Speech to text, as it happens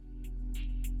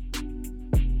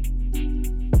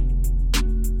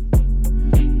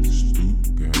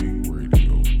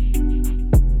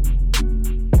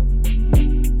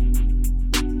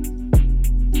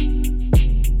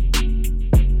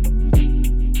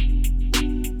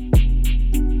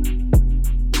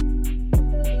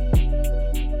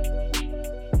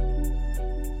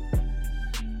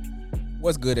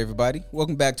What's good, everybody?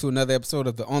 Welcome back to another episode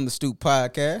of the On the Stoop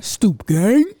podcast. Stoop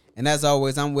gang. And as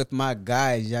always, I'm with my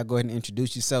guys. Y'all go ahead and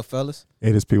introduce yourself, fellas.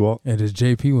 Hey, this P-Walk. Hey, this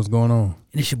JP. What's going on?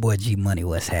 And it's your boy G Money.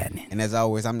 What's happening? And as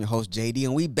always, I'm your host, JD,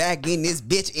 and we back in this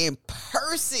bitch in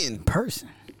person.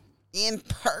 In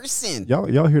person.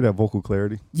 Y'all hear that vocal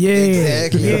clarity? Yeah.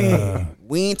 Exactly. Yeah.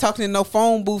 We ain't talking in no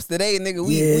phone booths today, nigga.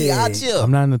 We out here.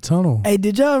 I'm not in the tunnel. Hey,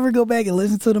 did y'all ever go back and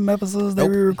listen to them episodes that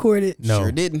Nope. we recorded? No,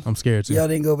 Sure didn't. I'm scared to. Y'all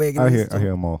didn't go back and I listen hear to them?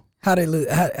 them all. How they look?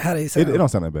 How they sound? It don't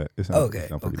sound that bad. It sounds Okay,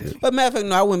 pretty okay. good. But matter of fact,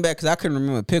 no, I went back because I couldn't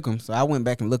remember Pick'em, so I went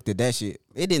back and looked at that shit.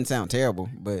 It didn't sound terrible,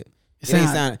 but it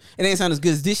ain't sound as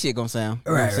good as this shit gonna sound.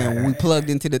 You know what I'm saying? When we plugged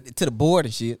into the board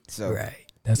and shit. So Right.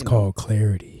 That's called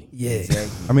clarity. Yeah.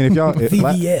 exactly. I mean, if y'all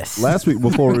VVS. last week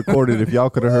before we recorded, if y'all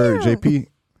could have heard JP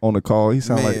on the call, he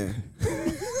sound like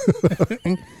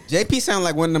Man. JP sound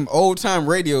like one of them old time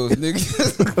radios, nigga.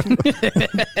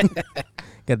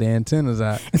 Got the antennas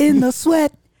out. In the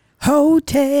sweat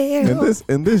hotel.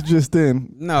 and this just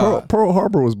in. No. Pearl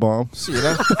Harbor was bomb. Shit,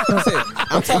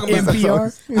 I'm talking about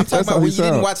NPR. I'm talking That's how about he when you didn't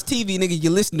sound. watch TV, nigga. You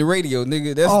listen to radio,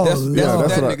 nigga. That's Oh, what Lord. that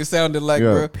That's what nigga sounded like,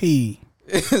 Yeah. bro. P.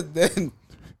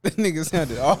 that nigga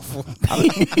sounded awful.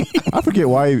 I forget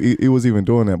why he was even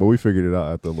doing that, but we figured it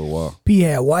out after a little while. P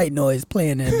had white noise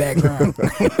playing in the background.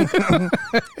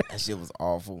 That shit was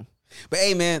awful. But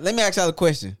hey, man, let me ask y'all a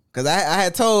question, cause I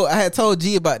had told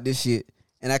G about this shit,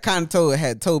 and I kind of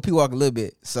had told P Walk a little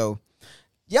bit. So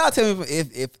y'all tell me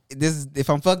if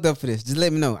I'm fucked up for this. Just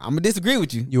let me know. I'm gonna disagree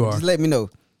with you. You are. Just let me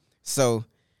know. So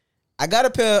I got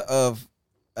a pair of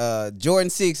Jordan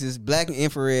 6s, black and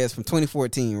infrareds from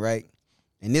 2014, right?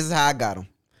 And this is how I got them.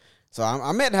 So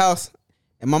I'm at the house,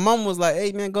 and my mom was like,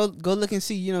 "Hey, man, go look and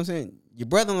see. You know what I'm saying? Your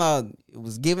brother-in-law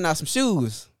was giving out some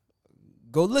shoes.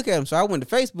 Go look at them." So I went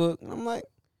to Facebook, and I'm like,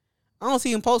 I don't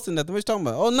see him posting nothing. What you talking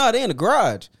about? Oh, no, they in the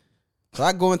garage. So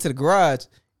I go into the garage.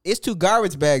 It's 2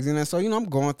 garbage bags in there. So, I'm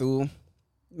going through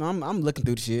them. I'm looking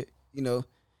through the shit,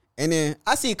 And then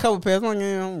I see a couple pairs. I'm like, I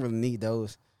don't really need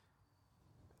those.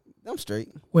 I'm straight.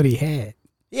 What he had?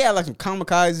 He had like some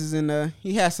kamikazes in there.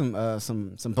 He had some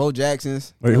Bo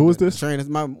Jacksons. Wait, who was this? Trainers.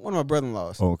 One of my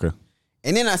brother-in-laws. Oh, okay.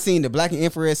 And then I seen the black and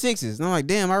infrared 6s. And I'm like,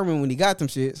 damn, I remember when he got them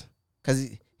shits. Because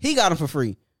he got them for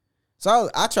free. So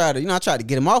I tried to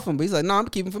get him off him, but he's like, no, I'm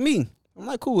keeping them for me. I'm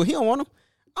like, cool, he don't want them.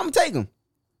 I'm going to take them.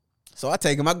 So I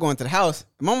take him. I go into the house.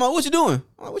 And my mom, what you doing?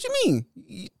 I'm like, what you mean?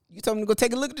 You told me to go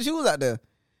take a look at the shoes out there.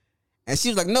 And she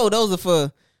was like, no, those are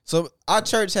for... So our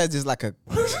church has this like a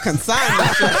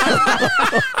consignment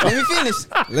shop.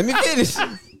 Let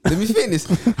me finish.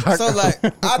 So like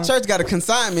our church got a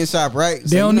consignment shop, right? So,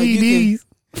 They don't need these.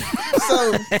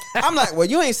 So I'm like, well,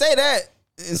 you ain't say that.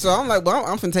 And so I'm like, well,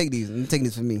 I'm finna take these. I'm taking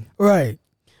this for me. Right.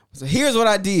 So here's what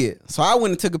I did. So I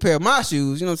went and took a pair of my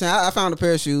shoes. You know what I'm saying? I found a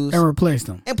pair of shoes And replaced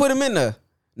them. and put them in there.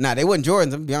 Nah, they wasn't Jordans. I'm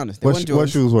gonna be honest. They wasn't Jordans. What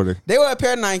shoes were they? They were a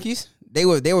pair of Nikes. They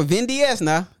were Vin DS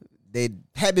now. They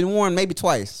had been worn maybe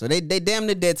twice. So they damn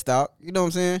near dead stock. You know what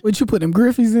I'm saying? What you put them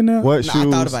Griffies in there? What Nah, shoes?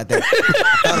 I thought about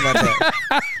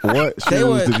that. What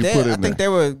shoes did you put in I think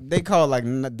there? they called like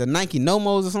the Nike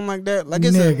Nomos or something like that. Like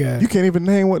it's Nigga. You can't even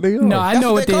name what they are. No, I That's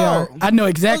know what what they they are. call. I know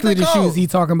exactly What's the they called? shoes he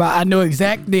talking about. I know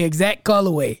the exact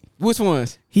colorway which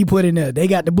ones? he put in there. They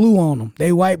got the blue on them.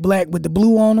 They white, black with the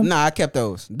blue on them. Nah, I kept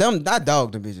those. I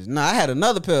dogged them bitches. Nah, I had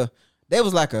another pair. They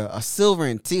was like a silver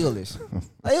and tealish.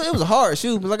 Like, it was a hard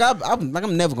shoe, but like I'm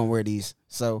never gonna wear these.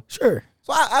 So Sure.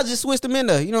 I just switched them in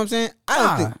there. You know what I'm saying?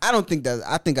 I don't think that.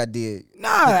 I think I did. Nah,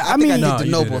 I I think mean, I No, did the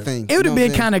you noble didn't. thing. it would have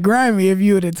been kind of grimy if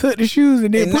you would have took the shoes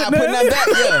and then and put not putting that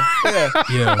that back.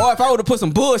 Yeah. Yeah. Or if I would have put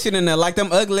some bullshit in there, like them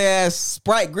ugly ass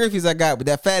Sprite Griffies I got with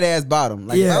that fat ass bottom.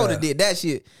 Like if I Yeah. would have did that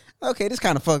shit, okay, this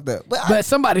kind of fucked up. But But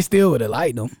somebody still would have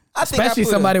liked them. I think I Especially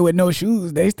put somebody with no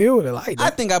shoes, they still would have liked them. I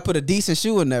think I put a decent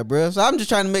shoe in there, bro. So I'm just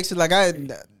trying to make sure, like, I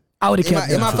would have kept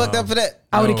them am I too. fucked up for that?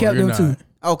 I would have No, kept you're them too. not.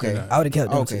 Okay, You're not. I would have kept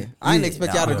them okay. too. I didn't Yeah,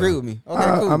 expect y'all to nah. agree with me. Okay,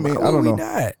 cool. I mean, Why I don't would we know.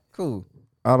 not? Cool.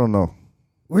 I don't know.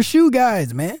 We're shoe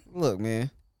guys, man. Look,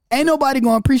 man. Ain't nobody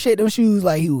gonna appreciate them shoes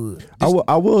like he would.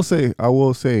 I will say,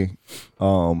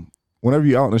 whenever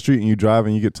you're out in the street and you drive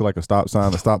and you get to like a stop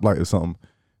sign, a stoplight or something,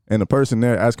 and the person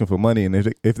there asking for money, and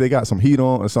if they got some heat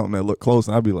on or something that look close,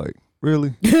 and I'd be like,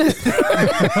 really?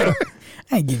 I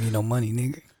ain't give you no money,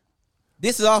 nigga.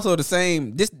 This is also the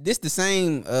same. This the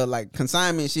same like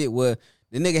consignment shit where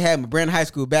the nigga had my Brandon High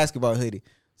School basketball hoodie.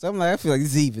 So I'm like, I feel like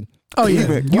it's even. Oh yeah,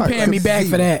 Even- you right, paying me back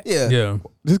for that. Yeah. Yeah.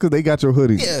 Just because they got your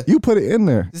hoodie, Yeah. you put it in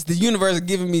there. This is the universe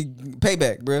giving me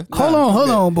payback, bro. Hold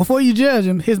on. Before you judge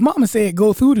him, his mama said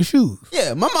go through the shoes.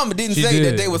 Yeah, my mama didn't She say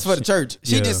that did. they was for the church.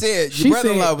 She Yeah. just said She your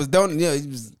brother-in-law said- was don't. You know, he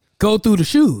was go through the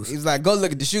shoes. He was like, go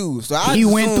look at the shoes. So I He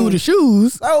just went assumed, through the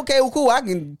shoes. like, okay, well, cool. I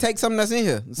can take something that's in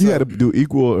here. So You had to do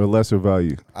equal or lesser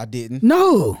value. I didn't.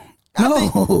 No.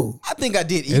 I think I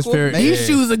did It's equal. fair. Maybe These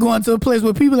shoes are going to a place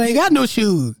where people ain't got no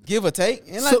shoes. give or take.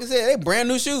 And like So- I said, they brand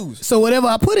new shoes. So whatever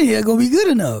I put in here gonna be good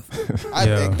enough.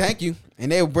 Thank you.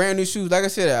 And they were brand new shoes. Like I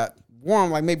said, I wore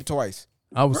them like maybe twice.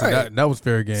 I was Right. that was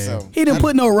fair game. So He didn't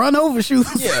put no run over shoes.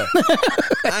 yeah,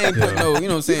 I ain't put no. You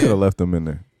know what I'm You could have saying? left them in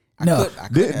there. No. I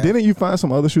could have. Didn't you find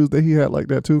some other shoes that he had like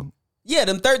that too? Yeah,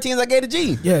 them 13s I gave to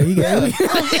G. Yeah, he got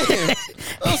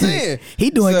I'm saying. He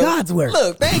doing So, God's work.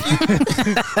 Look, thank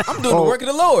you. I'm doing the work of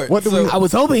the Lord. What do So, we- I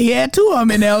was hoping he had two of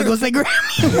them in there. I was gonna say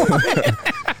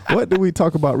Grammy. What did we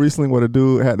talk about recently where the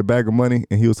dude had the bag of money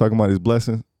and he was talking about his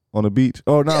blessing on the beach?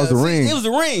 Oh, no, it was the see, ring. It was the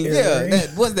ring. Yeah, Yeah, the ring.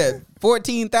 that was that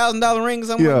 $14,000 ring or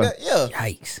something Yeah. like that. Yeah,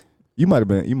 Yikes! You might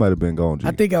have been gone, G.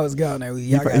 I think I was gone that week.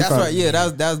 Y'all You got- that's right. Yeah,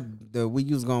 that was the week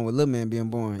you was going with Lil Man being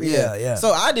born. Yeah, yeah.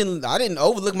 So I didn't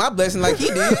overlook my blessing like he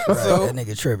did. Right, So that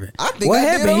nigga tripping. I think what I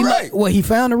did happened? He alright. he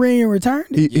found the ring and returned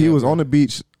it. He was on the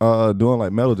beach doing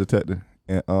like metal detector,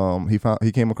 and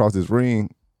he came across this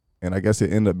ring, and I guess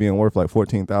it ended up being worth like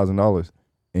 $14,000,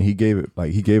 and he gave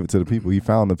it to the people. He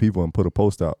found the people and put a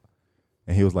post out,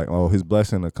 and he was like, "Oh, his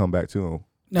blessing to come back to him."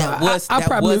 No, that was I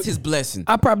probably his blessing.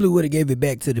 I probably would have gave it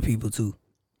back to the people too.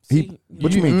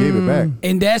 What you mean gave it back?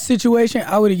 In that situation,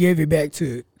 I would have gave it back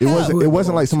to. It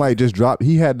wasn't like somebody just dropped.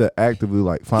 He had to actively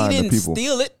like He find the didn't people.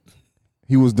 steal it.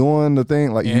 He was doing the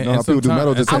thing like you And- know how and people do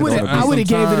metal sometime- detector I on would the have. beach. I would have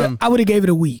gave it. Sometime- I would have gave it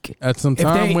a week. At some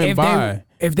time went by.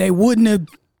 If they wouldn't have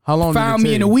How long found did it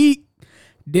me in take? a week,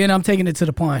 then I'm taking it to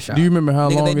the pawn shop. Do you remember how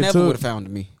Nigga, long they it never would took? have found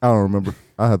me. I don't remember.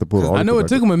 I had to pull. all I the know it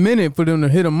stuff took him a minute for them to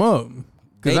hit him up.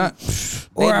 They, Cause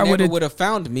they Or I never would've- would have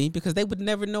found me because they would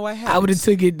never know I had. I would have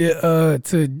took it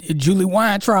to Julie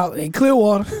Weintraub in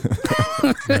Clearwater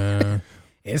and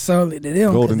sold it to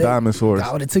them. Golden 'cause they- diamond source.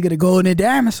 I would have took it to Golden and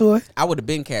Diamond Sword. I would have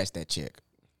been cashed that check.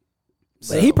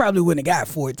 But he probably wouldn't have got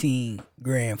 14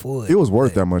 grand for it. It was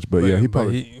worth that much, but yeah, he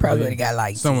probably. Probably would have got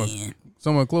like someone 10.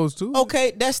 someone close to.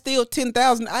 Okay, that's still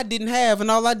 10,000 I didn't have,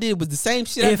 and all I did was the same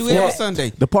shit I If do every that-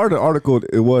 Sunday. The part of the article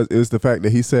it was the fact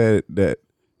that he said that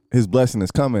his blessing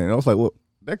is coming, and I was like, well,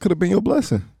 that could have been your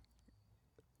blessing.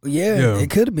 Yeah, it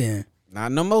could have been.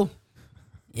 Not no more.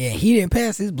 Yeah, he didn't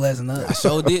pass his blessing up. I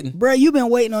sure didn't. Bruh, you been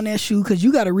waiting on that shoe because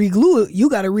you got to reglue it. You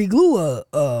got to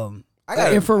reglue I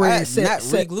got infrared set, not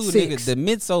set re-glue, six. nigga. The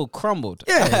midsole crumbled.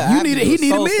 Yeah, I you need have he to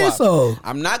do need a soul swap. midsole.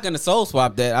 I'm not gonna soul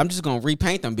swap that. I'm just gonna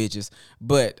repaint them bitches.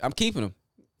 But I'm keeping them.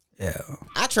 Yeah.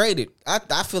 I traded. I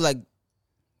feel like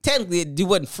technically it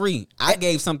wasn't free. I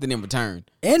gave something in return.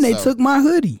 And they So, took my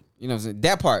hoodie. You know what I'm saying?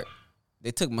 That part.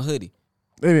 They took my hoodie.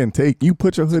 They didn't take you.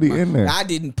 Put your hoodie in there. I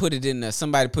didn't put it in there.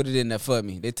 Somebody put it in there for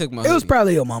me. They took my It hoodie. was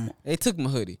probably your mama. They took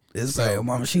my hoodie. It was So- probably your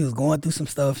mama. She was going through some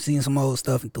stuff, seeing some old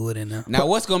stuff, and threw it in there. Now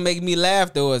what's gonna make me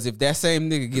laugh though is if that same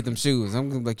nigga get them shoes. I'm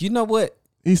gonna be like, you know what?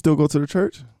 He still go to the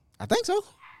church, I think so.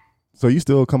 so you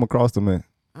still come across them, man.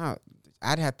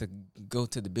 I'd have to go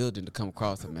to the building to come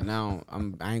across them, and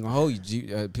I ain't gonna hold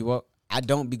you, people. I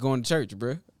don't be going to church,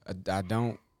 bro. I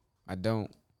don't.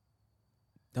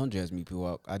 Don't judge me,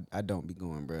 people. I don't be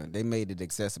going, bro. They made it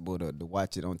accessible to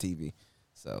watch it on TV,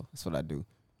 so that's what I do.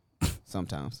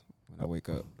 Sometimes when I wake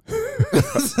up,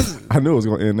 I knew it was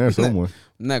gonna end there somewhere.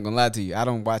 I'm not gonna lie to you. I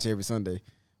don't watch every Sunday,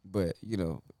 but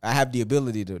I have the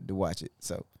ability to watch it.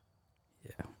 So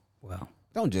Yeah. Well,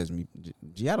 don't judge me,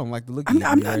 G. I don't like the look. I'm you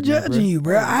not right now, judging you,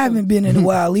 bro. I haven't been in a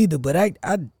while either, but I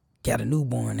got a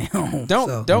newborn at home.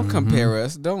 Don't compare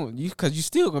us. Don't you? Because you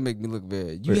still gonna make me look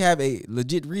bad. You have a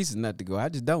legit reason not to go. I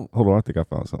just don't. Hold on, I think I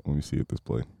found something. Let me see at this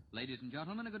play. Ladies and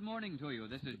gentlemen, a good morning to you.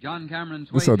 This is John Cameron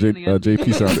This how Swayze in the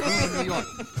JP sounded. New York.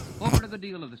 Over to the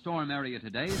deal of the storm area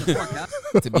today. The forecast.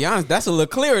 To be honest, that's a little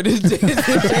clearer than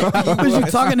Was you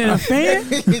talking in a fan?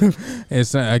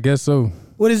 It's I guess so.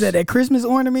 What is that? That Christmas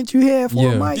ornament you had for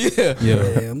Yeah. Mike? Yeah.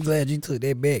 Yeah. I'm glad you took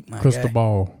that back, my Crystal guy.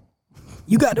 ball.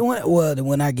 You got the one. Well, the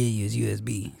one I gave you is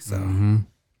USB. So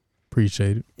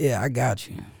Appreciate it. yeah, I got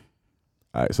you.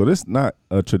 All right, so this is not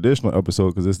a traditional episode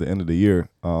because it's the end of the year.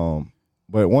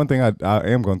 But one thing I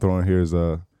am going to throw in here is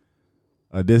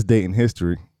this date in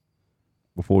history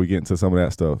before we get into some of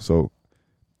that stuff. So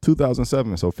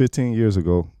 2007, so 15 years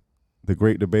ago, The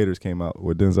Great Debaters came out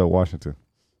with Denzel Washington.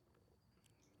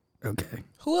 Okay.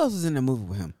 Who else was in the movie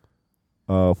with him?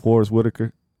 Forrest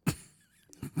Whitaker.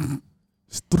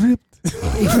 Stripped.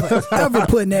 Ever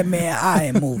putting that man eye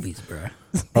in movies, bro.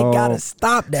 They gotta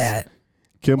stop that.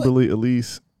 Kimberly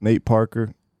Elise, Nate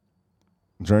Parker,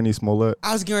 Journey Smollett.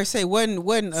 I was going to say, wasn't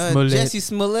Smollett. Jesse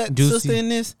Smollett Juicy. sister in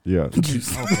this? Yeah.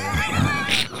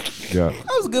 Yeah. That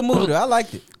was a good movie though. I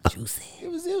liked it. Juicy. It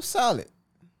was solid.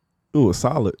 It was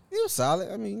solid. It was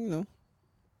solid. I mean, you know.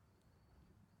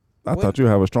 I thought you'd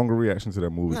have a stronger reaction to that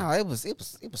movie. No, it was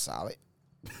solid.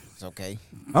 It's okay.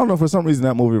 I don't know, for some reason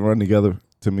that movie run together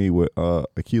to me with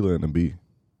Aquila and the Bee.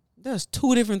 There's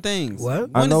two different things. What?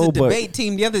 I One know, is a but- debate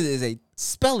team. The other is a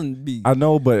spelling bee. I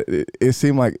know, but it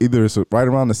seemed like either it's right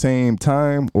around the same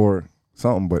time or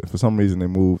something. But for some reason they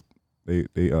moved. They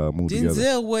moved together.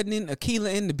 Denzel wasn't in Aquila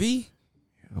and the Bee.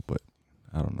 Yeah, but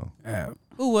I don't know.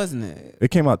 Who wasn't it?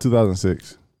 It came out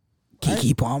 2006.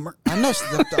 Keke Palmer. I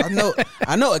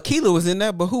know Aquila was in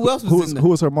that, but who else was in there? Who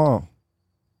was her mom?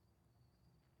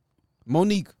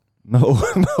 Monique. No,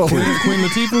 no. Queen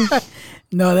Latifah.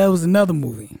 No, that was another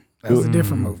movie. That was a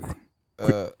different movie.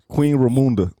 Queen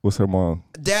Ramunda was her mom.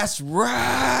 That's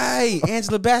right.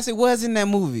 Angela Bassett was in that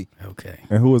movie. Okay.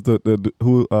 And who was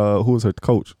who was her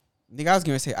coach? Nigga, I was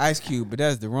gonna say Ice Cube, but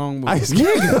that's the wrong movie. Ice Cube.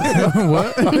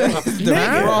 What? That's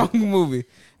the wrong movie.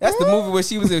 That's the movie where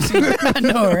she was in. I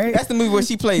know, right? That's the movie where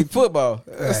she played football.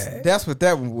 Right. That's what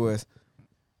that one was.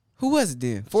 Who was it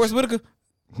then? Forrest Whitaker?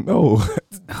 No,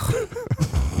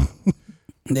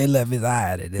 They left his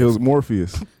eye out of it this. was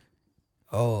Morpheus.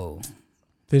 Oh,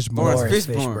 Fishbone. Morris Lawrence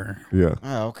Fishburne. Yeah,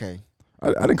 Oh, okay. I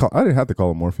didn't have to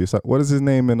call him Morpheus. What is his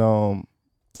name in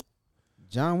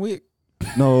John Wick.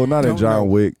 No, not in Don't John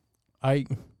know. Wick. Ike.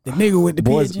 The nigga with the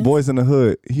pigeons. Boys in the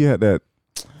Hood. He had that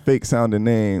fake sounding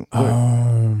name. Oh.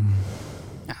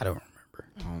 What? I don't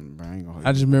remember. I ain't gonna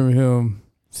I just remember him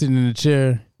sitting in the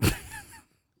chair.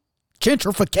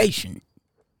 Gentrification.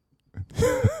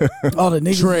 All the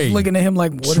niggas Trey. was looking at him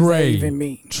like, what does that Trey. even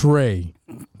mean? Trey,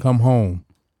 come home.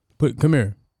 Come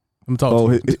here. I'm talking. Oh,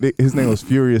 to you. his name was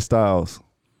Furious Styles.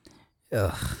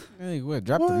 Ugh, Hey, what?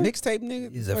 Drop the mixtape,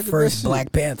 nigga? he's the Fuck is first that shit?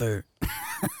 Black Panther.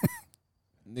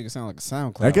 Nigga sound like a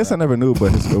SoundCloud. I guess I never knew,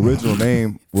 but his original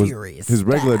name was Furious his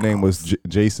regular Styles. name was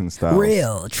Jason Styles.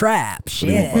 Real trap But he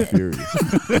went by shit.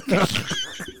 Furious.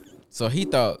 So he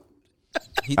thought.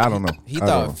 I don't know. He I don't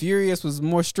thought know. Furious was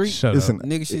more street. Shut Listen, up.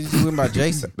 Nigga, shit just went by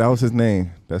Jason. that was his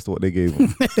name. That's what they gave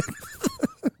him.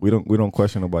 we don't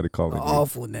question nobody calling him.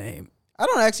 Awful name. I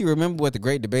don't actually remember what the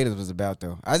Great Debaters was about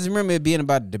though. I just remember it being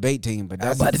about the debate team, but I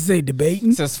was that's about to say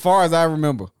debating. it's as far as I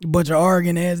remember. Bunch of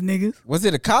Oregon ass niggas. Was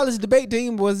it a college debate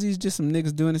team? Or was these just some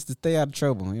niggas doing this to stay out of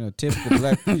trouble? You know, typical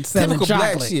black, Selling typical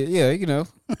black chocolate. shit. Yeah, you know.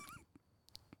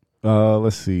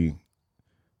 Let's see.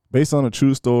 Based on a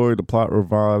true story, the plot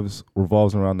revolves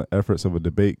around the efforts of a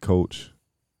debate coach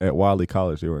at Wiley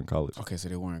College. They were in college. Okay, so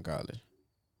they weren't in college.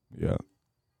 Yeah.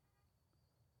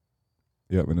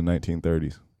 Yep, in the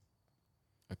 1930s.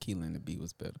 Aquila and the B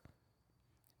was better.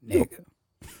 Nigga.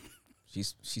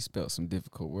 She spelled some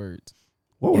difficult words.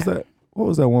 What was that? What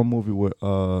was that one movie with?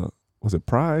 Was it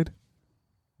Pride?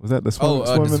 Was that the swim? The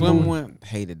swimming swim movie? one.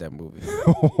 Hated that movie.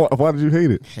 Why did you hate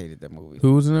it? Hated that movie.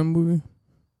 Who was in that movie?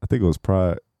 I think it was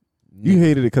Pride. You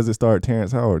hated it because it starred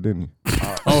Terrence Howard, didn't you?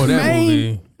 Oh, that Man.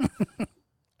 movie.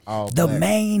 all The black,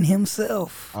 man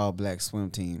himself. all black swim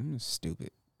team.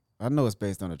 Stupid. I know it's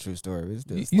based on a true story. But it's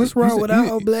still You- What's wrong said- with you-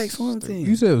 our black swim team?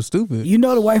 You said it was stupid. You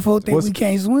know the white folk think What's- we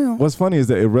can't swim. What's funny is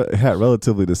that it had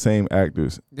relatively the same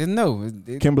actors: no.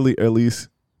 Kimberly Elise,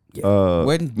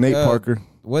 Wasn't, Nate Parker.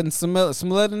 Wasn't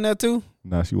Smollett in there too?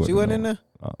 Nah, she wasn't. She wasn't in there.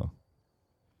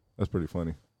 That's pretty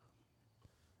funny.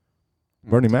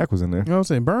 Bernie Mac was in there. You know what I'm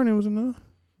saying? Bernie was in there.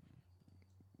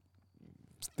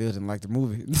 Still didn't like the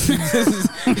movie.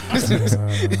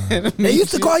 They used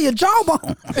to call you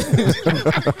jawbone.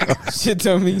 Shit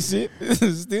told me shit.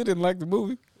 Still didn't like the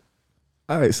movie.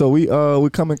 All right, so we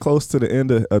coming close to the end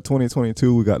of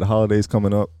 2022. We got the holidays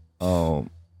coming up. So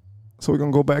we're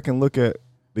gonna go back and look at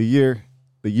the year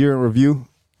in review,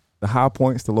 the high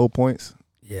points, the low points.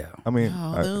 Yeah. I mean,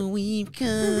 Although we've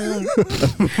come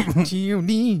till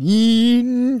the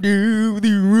end of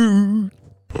the road.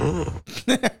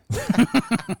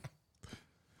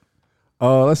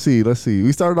 let's see.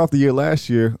 We started off the year last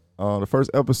year. The first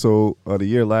episode of the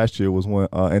year last year was when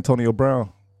Antonio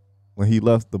Brown, when he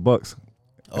left the Bucks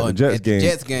at the Jets game,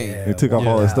 Jets game. Yeah. and took off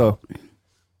all his stuff.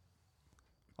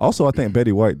 Also, I think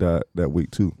Betty White died that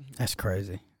week too. That's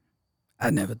crazy. I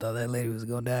never thought that lady was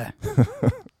gonna die.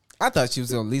 I thought she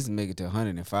was gonna at least make it to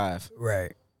 105.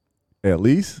 Right. At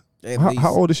least. At How, least.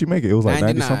 how old did she make it? It was like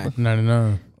 90 99. something.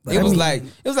 99. But It I was mean,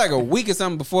 like a week or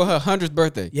something before her 100th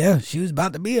birthday. yeah, she was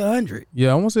about to be 100.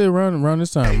 Yeah, I want to say around this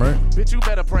time, right? Bitch, you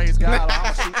better praise God.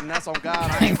 I'm shooting, that's on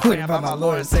God. I ain't Worried about my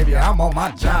Lord and Savior. I'm on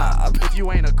my job. If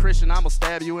you ain't a Christian, I'ma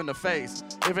stab you in the face.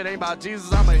 If it ain't about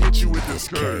Jesus, I'ma hit you with this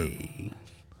skirt. Okay.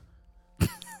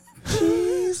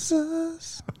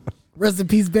 Rest in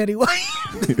peace, Betty White.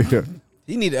 Yeah.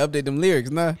 He need to update them lyrics,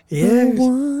 nah. Yeah.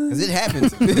 Because it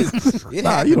happens. It Nah,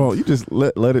 happens. you don't. You just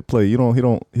let it play. You don't. He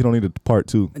don't need a part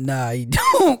two. Nah, he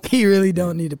don't. He really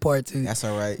don't need a part two. That's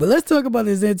all right. But let's talk about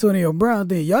this Antonio Brown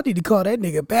thing. Y'all need to call that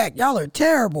nigga back. Y'all are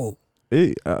terrible.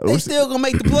 They still gonna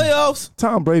make the playoffs.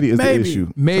 Tom Brady is Maybe. the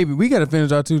issue. Maybe we got to finish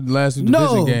our last two division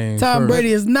No, games. Tom first.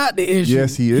 Brady is not the issue.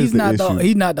 Yes, he is He's the not issue.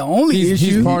 He's not the only He's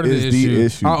issue. part of He the is the issue.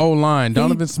 issue. Our O-line,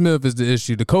 Donovan Smith is the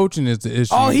issue. The coaching is the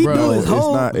issue. All he bro. do is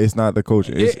hold. It's not the coach.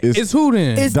 It's who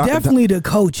then? It's Don- definitely the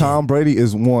coaching. Tom Brady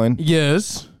is one,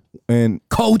 yes. and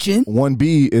Coaching.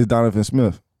 1B is Donovan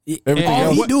Smith. Everything All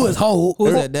else, he do is hold.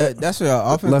 Who's that? That's your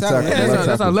offensive Left tackle. tackle. Yeah,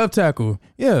 that's our left tackle.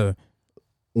 Yeah.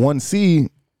 1C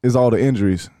is all the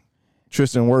injuries.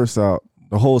 Tristan Wirfs out.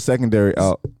 The whole secondary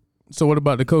out. So what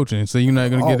about the coaching? So you're not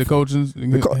going to get the coaching?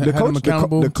 The, co- have the, them coach,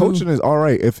 accountable the too? coaching is all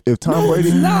right. If Tom No, Brady,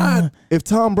 it's not. if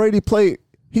Tom Brady played,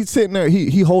 he's sitting there.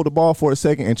 He hold the ball for a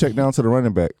second and check down to the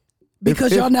running back.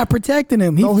 Because if- y'all not protecting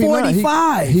him. He's No, he not.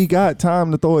 45. He got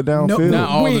time to throw it downfield. Not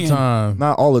all the When? time.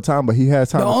 Not all the time, but he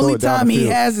has time The to only throw it time he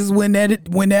downfield. has is when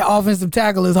that offensive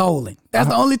tackle is holding. That's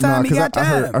the only time Nah, he got 'cause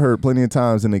time. I heard plenty of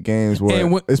times in the games where,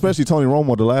 And when- especially Tony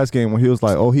Romo, the last game when he was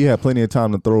like, "Oh, he had plenty of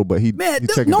time to throw, but he Man,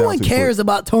 checked it no down one too cares quick."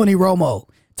 about Tony Romo.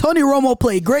 Tony Romo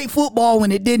played great football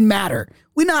when it didn't matter.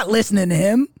 We're not listening to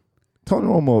him. Tony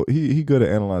Romo, he good at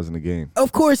analyzing the game.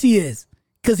 Of course he is.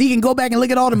 Because he can go back and look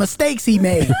at all the mistakes he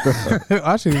made.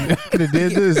 I should have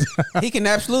did this. He can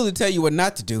absolutely tell you what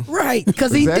not to do. Right.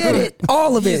 Because he Exactly. did it.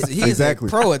 All of it. He is Exactly. a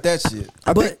pro at that shit.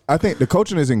 I think the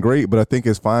coaching isn't great, but I think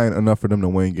it's fine enough for them to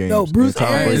win games. No, Bruce And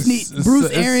Tom Arians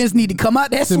Brady- need to come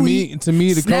out that To me- suite, to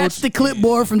me, the snatch coach- the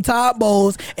clipboard from Todd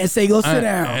Bowles and say, go sit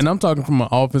down. And I'm talking from an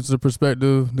offensive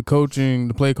perspective. The coaching,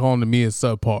 the play calling to me is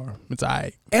subpar. It's all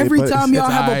right. Every but time y'all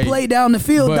it's have a aight. play down the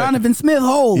field, But- Donovan Smith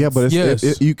holds. Yeah, but it's,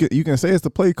 Yes. you can say it's the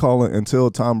play calling until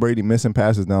Tom Brady missing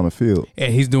passes down the field. Yeah,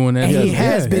 he's doing that. And he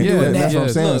has been doing that. That's what I'm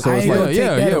saying. Look, So I it's ain't like gonna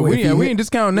take that away. We ain't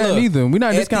discounting that Look, either. We're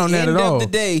not discounting that At at the end all. of the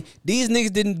day, these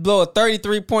niggas didn't blow a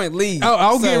 33-point lead.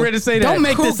 I was getting ready to say that. Don't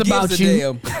make Who this gives about a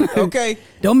you. damn? Okay.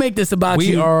 Don't make this about We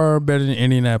you. are better than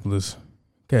Indianapolis.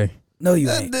 Okay. No,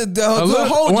 you ain't. little-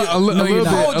 Hold a little bit,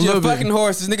 hold a your little bit. fucking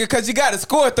horses, nigga, because you got to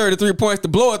score 33 points to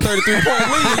blow a 33-point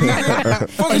lead, nigga.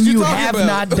 Fuck is And you you talking have about?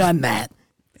 not done that.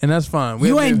 And that's fine.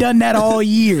 You ain't done that all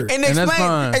year. And And that's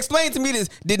fine. explain to me this.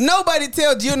 Did nobody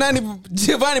tell Giovanni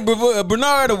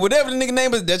Bernard or whatever the nigga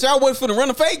name is that y'all was finna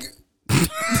run a fake?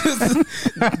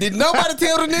 Did nobody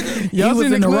tell the nigga? He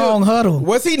was in the wrong huddle.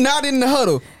 Was he not in the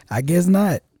huddle? I guess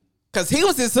not. Because he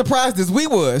was as surprised as we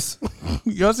was.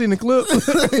 Y'all seen the clip?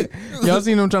 Y'all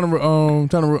seen him trying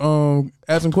to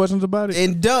ask some questions about it?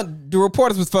 And the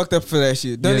reporters was fucked up for that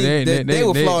shit. They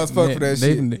were flawed as fuck for that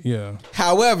shit. Yeah.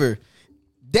 However,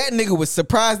 that nigga was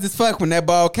surprised as fuck when that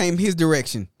ball came his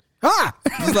direction. Ah,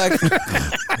 It's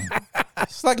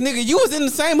like, nigga, you was in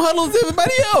the same huddle as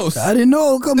everybody else. I didn't know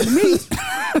it would come to me.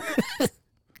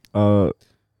 So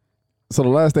the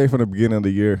last day from the beginning of the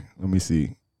year, let me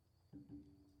see.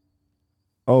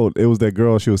 Oh, it was that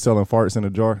girl. She was selling farts in a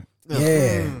jar.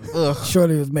 Yeah.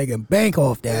 Shorty was making bank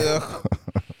off that.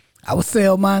 I would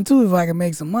sell mine too if I could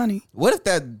make some money. What if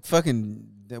that fucking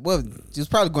she was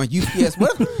probably going UPS?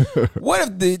 What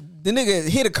if the nigga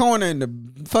hit a corner and the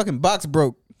fucking box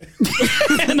broke?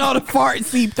 And all the farts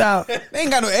seeped out. They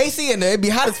ain't got no AC in there. It'd be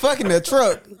hot as fuck in the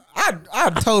truck.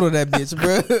 I'd total that bitch,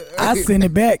 bro. I send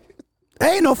it back.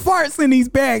 There ain't no farts in these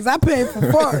bags. I paid for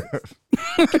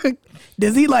farts.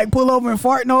 Does he like pull over and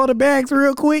fart in all the bags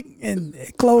real quick and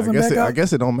close them back I up?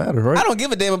 guess it don't matter, right? I don't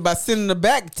give a damn about sending the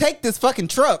back. Take this fucking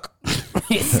truck.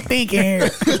 It's stinking here.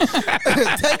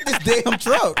 Take this damn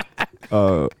truck.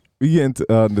 We get into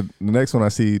the next one. I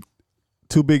see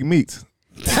two big meats.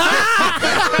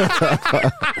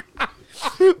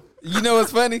 You know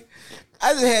what's funny?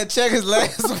 I just had checkers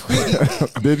last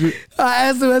week. Did you? I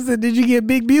asked him, I said, did you get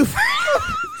Big Buford?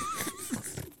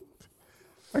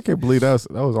 I can't believe that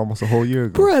was almost a whole year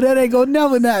ago. Bro, that ain't gonna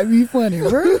never not be funny,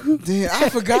 bro. Damn, I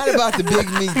forgot about the big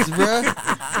meats, bro.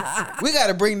 We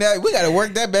gotta bring that. We gotta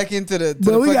work that back into the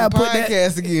But we fucking gotta put that-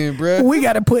 podcast again, bro. We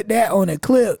got to put that on a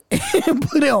clip and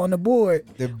put it on the board.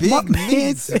 The big My man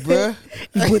meats, said, bruh.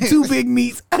 You put two big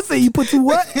meats. I say you put two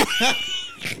what?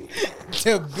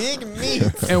 The big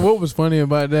meats. And what was funny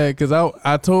about that, because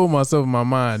I told myself in my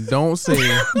mind, don't say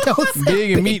Don't say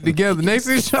big and meat together next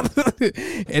to each other.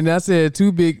 And I said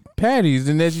two big patties.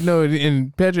 And as you know,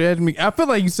 and Patrick asked me, I feel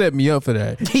like you set me up for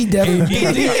that. He definitely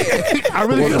did. I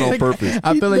really Wasn't on think- purpose.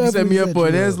 I feel like you set me up definitely for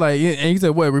it. set you That's like, and he said,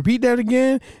 what, repeat that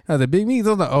again? I said, big meats?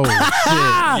 I was like, oh,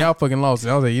 shit. Y'all fucking lost it.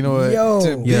 I was like, you know what?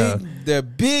 Yo, Yeah. The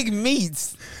big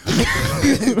meats.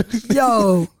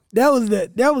 yo, that was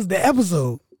the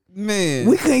episode. Man,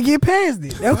 We couldn't get past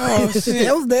it. That was, shit.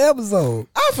 that was the episode.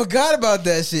 I forgot about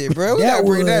that shit, bro. We That gotta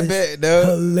bring that was back, though.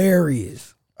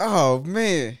 hilarious. Oh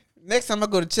man. Next time I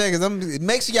go to Checkers,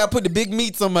 make sure y'all put the big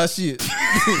meats on my shit.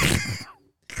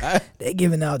 They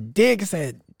giving out dicks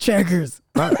at Checkers.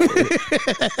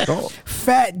 Don't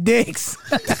Fat dicks.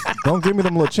 don't give me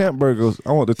them little champ burgers.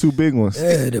 I want the 2 big ones.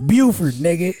 The Buford,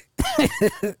 nigga.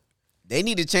 They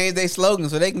need to change their slogan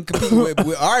so they can compete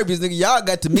with Arby's, nigga. Y'all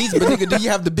got the meats, but nigga, do you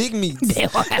have the big meats?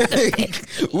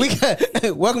 We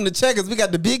got welcome to Checkers. We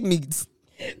got the big meats.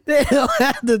 They don't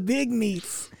have the big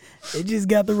meats. They just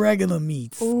got the regular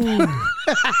meats. And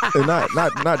not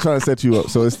trying to set you up.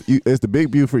 So it's the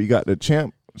big Buford. You got the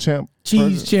champ Cheese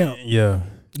burger, champ. Yeah.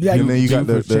 You got and then you got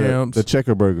Buford champs. the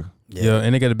checker burger. Yeah,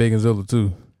 and they got the baconzilla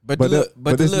too. But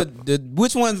But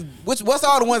which ones? What's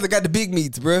all the ones that got the big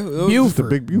meats, bro? Just the Buford.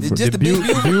 big Buford. Just the big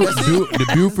Buford. That's it?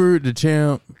 The Buford, the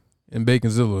champ, and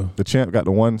baconzilla. The champ got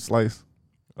the 1 slice.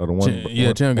 Or the one.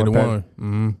 Champ got the patty.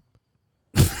 one.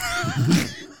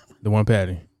 The one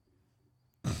patty.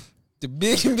 The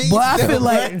big meats. But I though,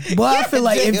 feel bro.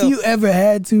 like if you ever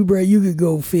had to, bro, you could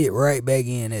go fit right back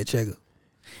in that Checker.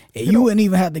 And you wouldn't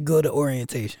even have to go to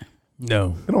orientation.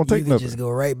 No. It don't You take could nothing. just go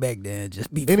right back there and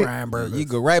just be Any- frying burgers. You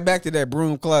go right back to that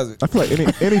broom closet. I feel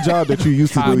like any job that you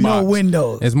used to Hot do, no box.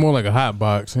 windows. It's more like a hot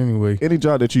box anyway. any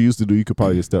job that you used to do, you could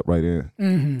probably just step right in.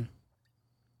 Mm-hmm.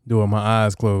 Doing my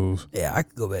eyes closed. Yeah, I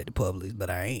could go back to Publix, but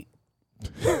I ain't.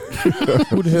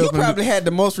 Who the hell? You probably had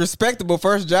the most respectable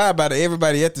first job out of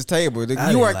everybody at this table. I You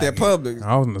didn't worked like at it. Publix.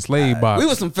 I was in the slave box. We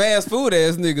was some fast food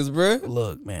ass niggas, bro.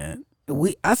 Look, man,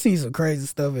 I seen some crazy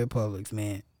stuff at Publix,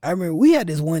 man. I remember we had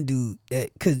this one dude that,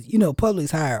 cause you know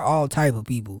Publix hire all type of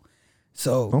people,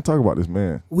 so Don't talk about this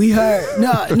man. we hired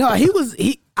no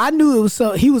he I knew it was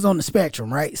so he was on the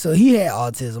spectrum, right? So he had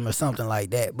autism or something like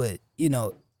that, but you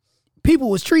know people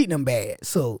was treating him bad,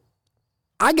 so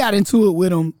I got into it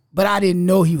with him, but I didn't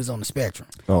know he was on the spectrum.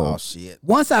 Oh, Oh shit.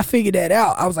 Once I figured that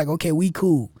out, I was like, okay, we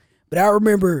cool. But I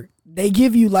remember they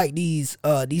give you like these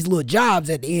little jobs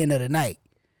at the end of the night.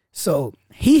 So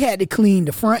he had to clean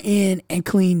the front end and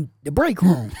clean the break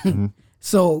room.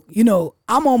 So, you know,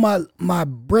 I'm on my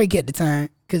break at the time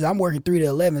because I'm working 3 to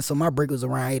 11. So my break was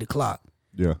around 8 o'clock.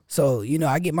 yeah. So, you know,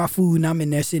 I get my food and I'm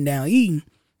in there sitting down eating.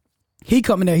 He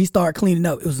come in there, he started cleaning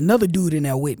up. It was another dude in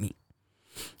there with me.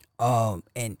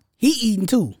 And he eating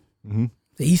too.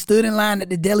 So he stood in line at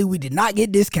the deli. We did not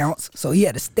get discounts. So he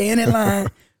had to stand in line,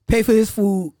 pay for his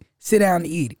food, sit down and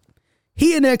eat it.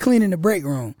 He in there cleaning the break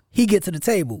room. He get to the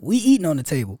table. We eating on the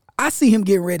table. I see him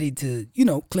getting ready to, you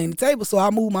know, clean the table. So I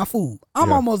move my food. I'm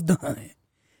Yeah. almost done.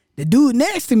 The dude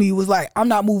next to me was like, I'm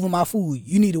not moving my food.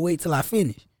 You need to wait till I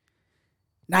finish.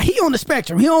 Now he on the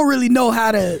spectrum. He don't really know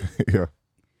how to. Yeah.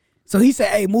 So he said,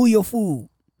 hey, move your food.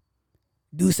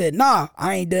 Dude said, nah,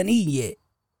 I ain't done eating yet.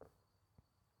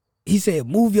 He said,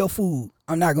 move your food.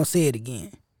 I'm not going to say it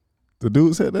again. The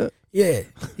dude said that? Yeah.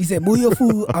 He said, move your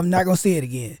food. I'm not going to say it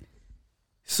again.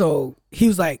 So he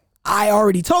was like, I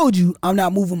already told you I'm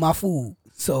not moving my food.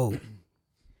 So,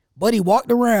 Buddy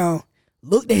walked around,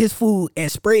 looked at his food,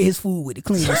 and sprayed his food with the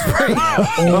cleaner spray.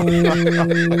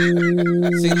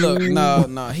 See, look,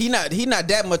 no, he not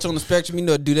that much on the spectrum. You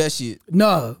know, to do that shit.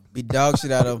 No, Be dog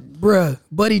shit out of him. bruh.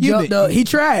 Buddy jumped up. He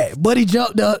tried. Buddy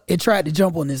jumped up and tried to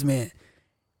jump on this man.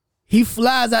 He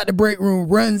flies out the break room,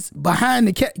 runs behind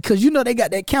the because you know they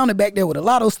got that counter back there with a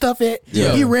lot of stuff at.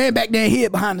 Yeah. He ran back there and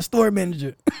hid behind the store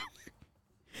manager.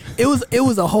 It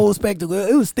was a whole spectacle.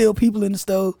 It was still people in the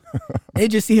store. They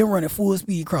just see him running full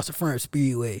speed across the front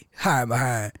speedway, hiding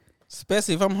behind.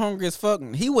 Especially if I'm hungry as fuck.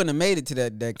 He wouldn't have made it to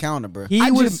that counter, bro. He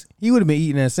would have been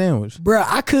eating that sandwich. Bruh,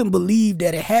 I couldn't believe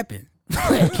that it happened.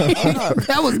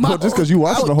 That was my. Well, just because you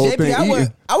watching the whole JP, thing I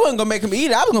eating. wasn't gonna make him eat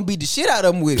it. I was gonna beat the shit out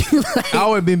of him with it. I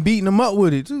would have been beating him up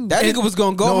with it too. That nigga was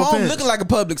gonna go No home offense. looking like a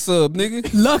public sub, nigga.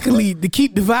 Luckily, to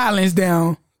keep the violence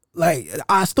down, like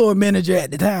our store manager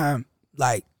at the time,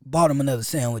 like bought him another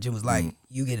sandwich and was like,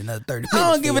 "You get another 30 minutes." I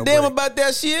don't for give a your damn break." about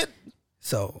that shit.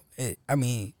 So,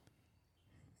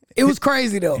 it was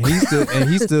crazy though.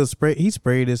 He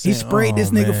sprayed this. He sprayed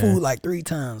this nigga man. food like 3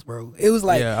 times, bro. It was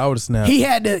like Yeah, I would have snapped. he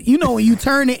had to, you know, when you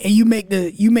turn it and you make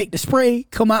the spray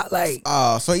come out like,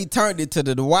 Oh, so he turned it to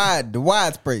the wide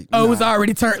spray. oh, it was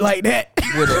already turned like that.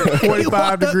 With a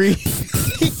 45 degrees.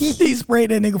 He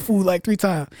sprayed that nigga food like 3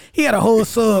 times. He had a whole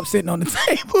sub sitting on the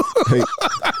table. Hey,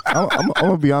 I'm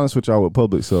gonna be honest with y'all with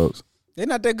public subs. They're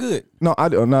not that good. No,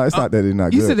 it's not that they're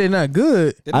not You good. said they're not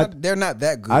good. They're not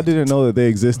that good. I didn't know that they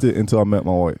existed until I met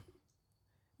my wife.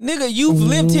 Nigga, you've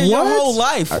lived here your What? whole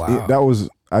life.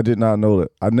 I did not know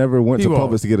that. I never went to People-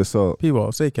 Publix to get a sub.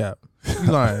 People say cap.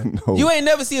 You lying? No. You ain't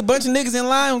never see a bunch of niggas in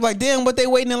line. Like, damn, what they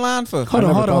waiting in line for? Hold I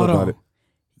on, never hold on, thought hold about on. it.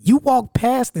 You walk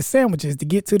past the sandwiches to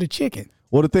get to the chicken.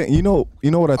 Well, the thing, you know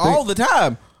what I think? All the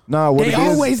time. Nah, what They it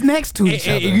is? always next to each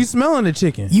Hey, other. you smelling the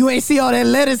chicken? You ain't see all that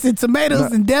lettuce and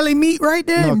tomatoes and deli meat right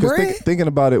there No, and because bread? thinking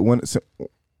about it,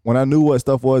 when I knew what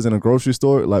stuff was in a grocery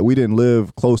store, like we didn't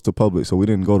live close to Publix, so we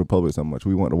didn't go to Publix that much.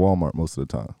 We went to Walmart most of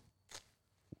the time.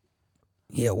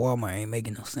 Yeah, Walmart ain't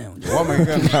making no sandwiches.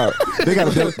 Walmart got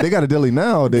They got a deli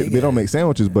now. They don't make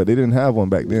sandwiches, but they didn't have one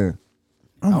back then.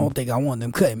 I don't think I want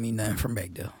them cutting me nothing from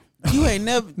back there. You ain't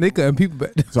never. They cutting people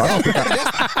back. So I don't think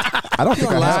I don't think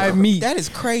I had. Live meat. That is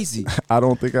crazy. I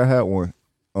don't think I had one.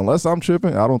 Unless I'm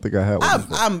tripping, I don't think I had one.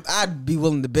 before. I'd be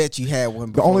willing to bet you had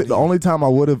one. The only time I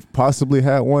would have possibly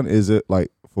had one is it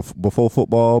like before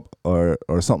football or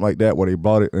something like that where they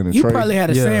brought it in a You tray. probably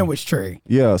had a Yeah. sandwich tray.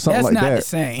 Yeah, something That's like not that. the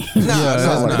same. No, Yeah, it's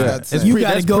something not. like that. That's It's it. You pre- got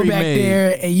to that's go back pre-made.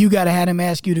 there and you got to have them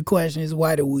ask you the questions.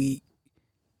 Why do we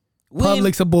We didn't-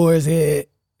 Publix a boar's head?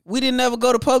 We didn't ever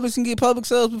go to Publix and get Publix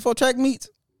subs before track meets.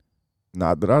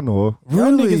 Not that I know of.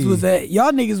 Y'all Really?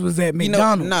 niggas was at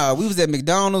McDonald's. Nah, we was at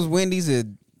McDonald's, Wendy's,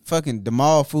 and fucking the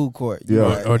mall food court. Yeah. You're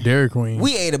right. Or Dairy Queen.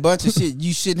 We ate a bunch of shit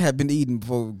you shouldn't have been eating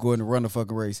before going to run a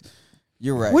fucking race.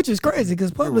 You're right. Which is crazy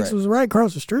because Publix right. was right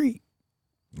across the street.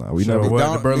 Nah, we Sure never. was.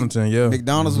 McDonald- to Burlington, yeah.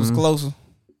 McDonald's was closer.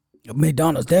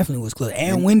 McDonald's definitely was close.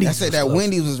 And Wendy's I said was that close.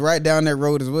 Wendy's was right down that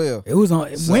road as well. It was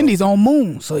on So- Wendy's on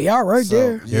Moon. So y'all right So,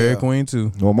 there. Dairy yeah. Queen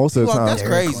too. Well, most of the Well, time, that's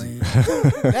Dairy crazy.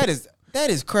 Queen. That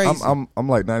is crazy. I'm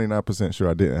like 99% sure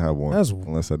I didn't have one. That's-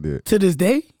 unless I did. To this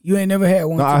day, you ain't never had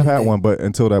one. No, to I've this had day. one, but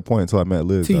until that point, until I met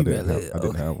Liz, Till I you didn't met have. Liz, I didn't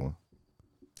okay. have one.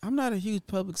 I'm not a huge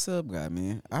Publix sub guy,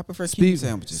 man. I prefer Cuban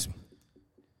sandwiches.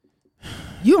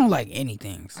 You don't like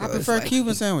anything. So I it's prefer like-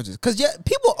 Cuban sandwiches because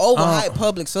people overhype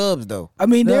Publix subs though. I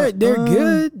mean, they're No,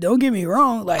 good. Don't get me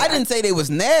wrong. Like I didn't say they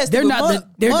was nasty. They're but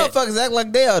not they're motherfuckers act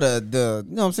like they are the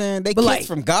you know what I'm saying? They But kids like-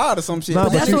 from God or some shit. Nah,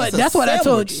 But but That's you- what. it's a That's what I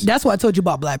told. sandwich. That's what I told you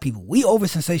about black people. We over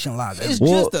sensationalize It's it.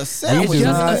 Well, just a It's sandwich. just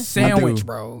not- I a do. sandwich,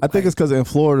 bro. I think it's because in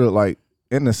Florida, like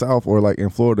in the South or like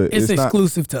in Florida, it's not.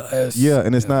 exclusive to us. Yeah,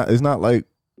 and it's not like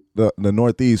the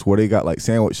Northeast where they got like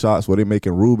sandwich shops where they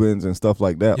making Reubens and stuff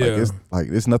like that. Yeah. Like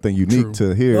it's nothing unique True.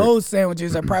 to here. Those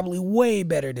sandwiches are probably way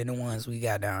better than the ones we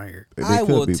got down here. They I could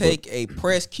will be, but- take a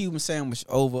pressed Cuban sandwich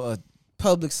over a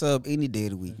Publix sub any day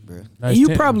of the week, bro. Nice And you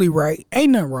tent. probably right.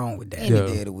 Ain't nothing wrong with that. Any Yeah.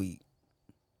 day of the week.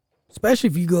 Especially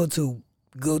if you go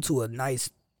to a nice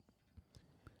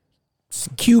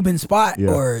Cuban spot Yeah.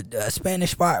 or a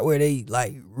Spanish spot where they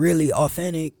like really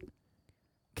authentic.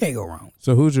 Can't go wrong.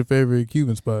 So who's your favorite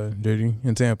Cuban spot, JD,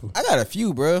 in Tampa? I got a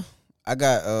few, bro. I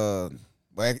got well,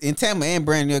 in Tampa and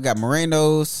Brand New, I got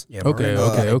Moreno's. Yeah, Okay, Moreno's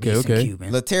got a okay, decent okay.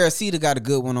 Cuban. La Teresita got a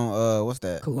good one on what's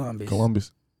that? Columbus.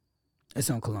 Columbus. It's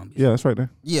on Columbus. Yeah, that's right there.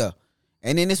 Yeah.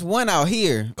 And then this one out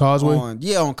here. Causeway?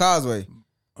 On Causeway.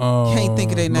 Can't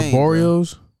think of their name,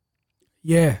 Laborios?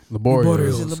 Yeah. Laborios.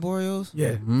 Is it Laborios?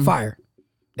 Yeah. Mhm. Fire.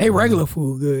 They regular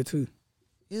food good too.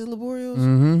 Is it Laborios?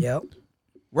 Mm-hmm. Yep.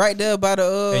 Right there by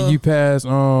the And you pass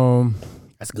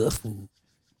That's good food.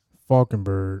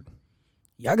 Falkenberg.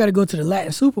 Y'all got to go to the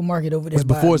Latin supermarket over there. It's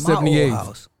before by my old 78th.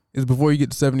 house. It's before you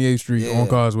get to 78th Street Yeah. on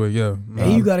Causeway, yeah.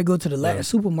 And you got to go to the Latin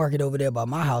supermarket over there by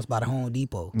my house by the Home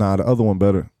Depot. Nah, the other one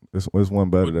better. It's one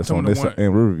better. That's Tell on me the this one-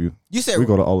 in Riverview. You said We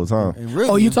go to all the time. in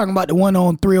Riverview. Oh, you talking about the one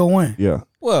on 301? Yeah.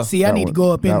 Well, See, I that need one- to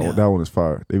go up in that there. One, that one is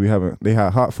fire. They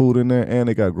had hot food in there and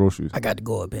they got groceries. I got to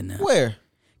go up in there. where?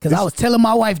 Because I was telling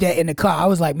my wife that in the car. I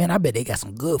was like, man, I bet they got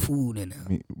some good food in there.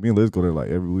 Me and Liz go there like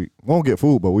every week. We won't get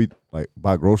food, but we like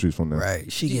buy groceries from there.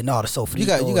 Right. She getting all the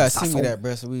sofritos. You got to send me sazon. that,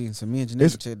 bro, so me and Janelle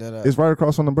can check that out. It's right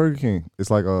across from the Burger King.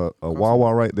 It's like a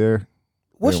Wawa right there.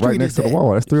 What And right street next is to the that?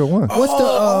 Wawa. That's 301. What's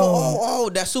the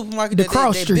that supermarket the that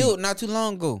cross they street. built not too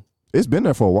long ago. It's been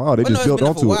there for a while. They Oh, no, just it's built been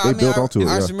there for a onto it. while. They I mean, built onto it.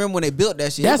 I Yeah. just remember when they built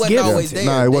that shit. That's It wasn't Gibson. always there.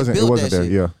 Nah, it They wasn't. It built wasn't that there.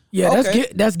 shit. Yeah. Yeah,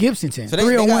 Okay. that's Gibsonton. So they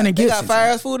 301 in got Gibson.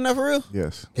 fire ass food in there for real?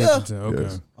 Yes. Yeah. Okay.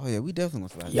 Yes. Oh yeah, we definitely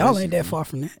gonna slide. Y'all that ain't shit that far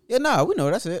from that. Yeah, nah, we know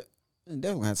that's it. We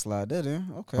definitely have to slide that in.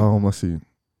 Okay. Let's see.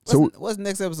 So What's the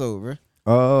next episode,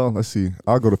 bro? let's see.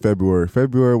 I'll go to February.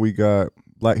 February we got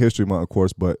Black History Month, of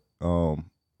course, but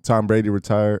Tom Brady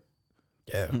retired.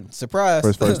 Yeah. Surprise.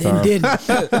 First Then time.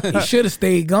 didn't. He should have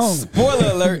stayed gone.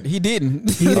 Spoiler alert, he didn't.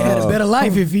 He'd have had a better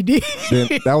life if he did. Then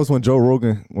that was when Joe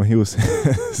Rogan when he was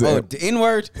Oh, saying, the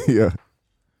N-word? yeah.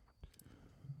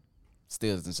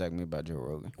 Still doesn't shock me about Joe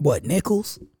Rogan. What,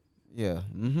 Nichols? Yeah.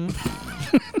 Mm-hmm.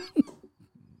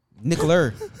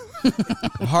 Nickler.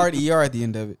 Hard ER at the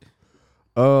end of it.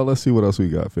 Let's see what else we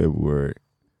got February.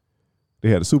 They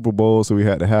had the Super Bowl, so we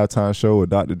had the halftime show with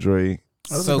Dr. Dre.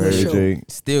 So a good Mary show. J.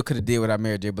 Still could have did without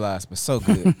Mary J. Blige, but so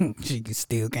good. She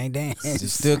still can't dance. She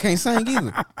still can't sing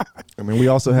either. I mean, we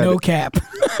also had No cap.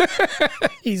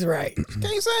 He's right.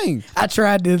 Can't sing. I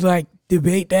tried to like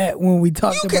debate that when we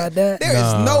talked about that. There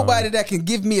is nobody that can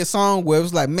give me a song where it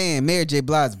was like, man, Mary J.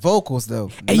 Blige's vocals though.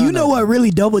 And None you know of what them.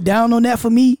 really doubled down on that for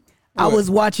me? I What? was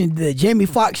watching the Jamie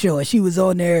Foxx show and she was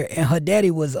on there and her daddy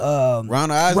was Ronald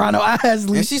Isley. Ronald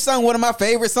Isley. And she sung one of my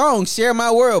favorite songs, Share My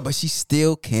World, but she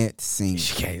still can't sing.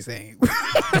 She can't sing.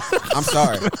 I'm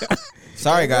sorry.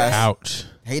 Sorry, guys. Ouch.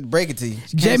 Hate to break it to you.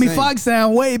 She can't Jamie sing. Foxx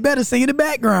sound way better singing the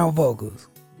background vocals.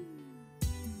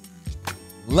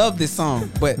 Love this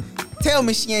song, but tell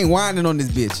me she ain't whining on this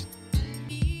bitch.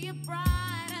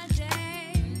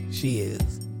 She is.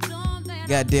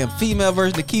 Goddamn female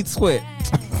version of Keith Sweat.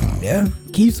 Yeah.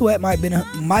 Keith Sweat might have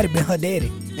been her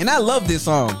daddy. And I love this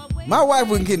song. My wife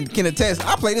can attest.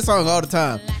 I play this song all the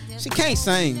time. She can't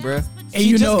sing, bruh. And She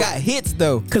you just know- got hits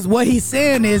though. Cause what he's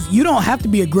saying is you don't have to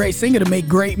be a great singer to make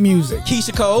great music.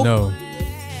 Keisha Cole. No.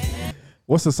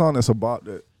 What's the song that's about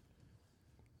that?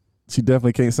 She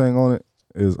definitely can't sing on it.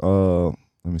 Is let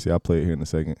me see. I'll play it here in a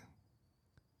second.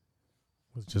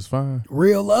 It's just fine.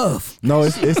 Real love. No,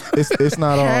 it's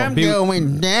not. I'm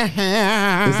going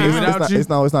down. Without you? It's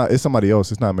not. It's somebody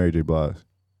else. It's not Mary J. Blige.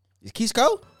 Is Keisha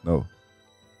Cole? No.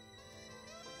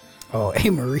 Oh,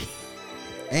 Amory.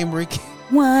 Amory.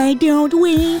 Why don't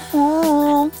we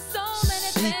fall?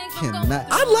 She cannot.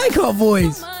 I like her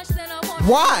voice.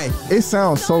 Why? It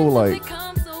sounds so like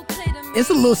It's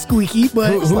a little squeaky,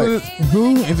 but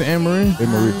Who is Anne-Marie?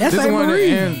 Marie. that's This is one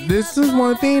Amory. and this is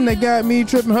one thing that got me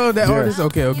tripping. Her that Yeah. artist.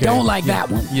 Okay. Don't like that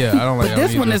one. Yeah, I don't like But that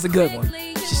this one either. is a good one.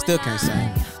 She still can't sing.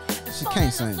 She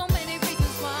can't sing.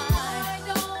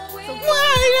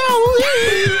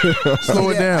 Slow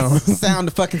it down. Sound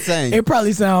to fucking sing. It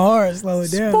probably sound hard. Slow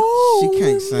it down. She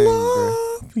can't sing, bro.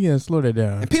 Yeah, slow that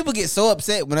down. And people get so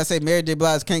upset when I say Mary J.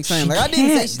 Blige can't sing. She Like I didn't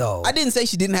can't, say though. I didn't say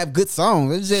she didn't have good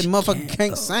songs. I just said motherfucker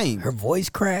can't though. sing. Her voice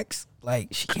cracks. Like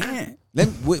she can't.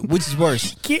 Which is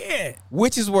worse? Can't.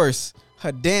 Which is worse?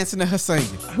 Her dancing or her singing?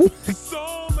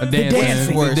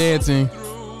 dancing. The dancing.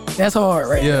 That's hard,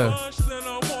 right? Yeah.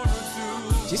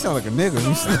 She sound like a nigga.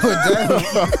 You slow it down.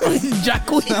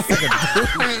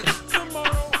 Jacquees.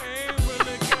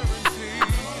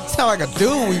 Sound like a dude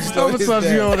when you slow this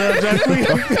down.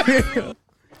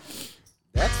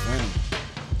 That's funny.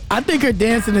 I think her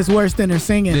dancing is worse than her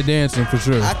singing. The dancing for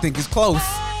sure. I think it's close.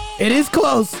 It is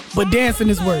close, but dancing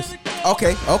is worse.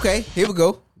 Okay. Here we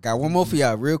go. Got one more for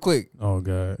y'all real quick. Oh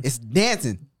god. It's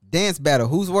dancing. Dance battle.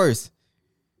 Who's worse?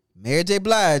 Mary J.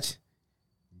 Blige,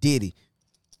 Diddy.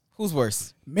 Who's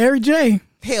worse? Mary J.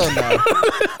 Hell no.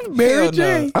 Mary Hell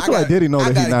J. no. I feel like Diddy know that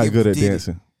he's gotta not give good it at to Diddy.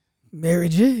 dancing. Mary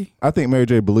J. I think Mary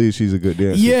J. believes she's a good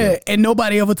dancer. Yeah, and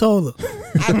nobody ever told her.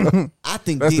 I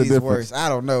think That's the Diddy's difference. worse. I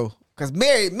don't know. Cause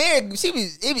Mary,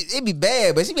 it be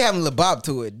bad, but she be having a little bop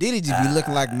to it. Diddy just be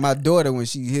looking like my daughter when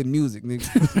she hear music, nigga.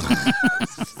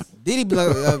 Diddy be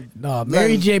like, No,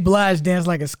 Mary J. Blige danced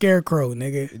like a scarecrow,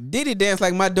 nigga. Diddy dance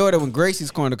like my daughter when Gracie's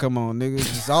Corner come on, nigga.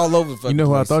 Just all over the fucking You know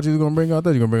who I place. thought you was gonna bring out? I thought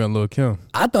you were gonna bring out Lil Kim.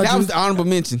 I thought That you was the honorable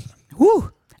mention.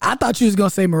 whew, I thought you was gonna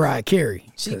say Mariah Carey.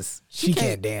 Cause she can't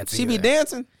can't dance. She be either.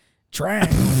 dancing. Trying.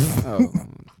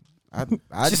 Oh,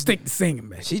 I Just stick to singing,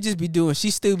 man. She just be doing.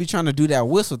 She still be trying to do that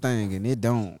whistle thing, and it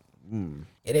don't.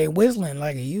 It ain't whistling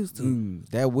like it used to.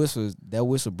 That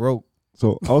whistle broke.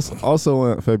 So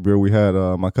also in February we had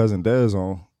my cousin Dez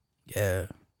on. Yeah,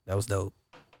 that was dope.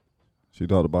 She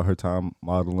talked about her time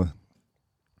modeling.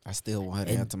 I still want her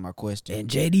to answer my question. And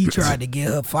JD tried to get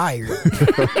her fired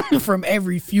from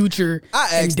every future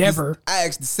endeavor. I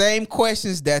asked the same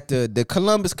questions that the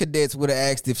Columbus cadets would have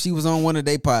asked if she was on one of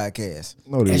their podcasts.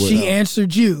 No, they And wouldn't. she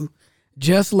answered you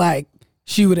just like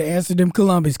she would have answered them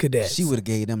Columbus cadets. She would have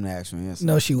gave them the actual answer.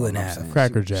 No, she wouldn't I'm have. saying.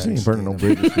 Cracker She Jack. ain't burning no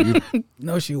bridges for you.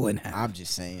 No, she wouldn't have. I'm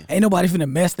just saying. Ain't nobody finna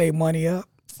mess their money up.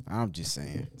 I'm just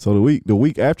saying. So the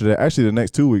week after that, actually the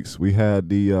next 2 weeks, we had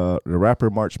the rapper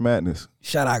March Madness.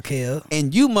 Shout out, Kel.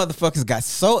 And you motherfuckers got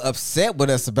so upset with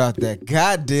us about that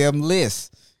goddamn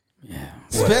list. Yeah.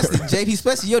 Especially JP,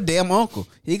 especially your damn uncle.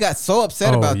 He got so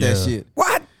upset Oh, about that yeah. shit.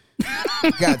 What?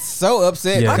 Got so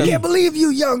upset. Yeah. I because can't believe you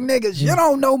young niggas. You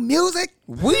don't know music.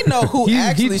 we know who He-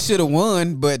 actually should have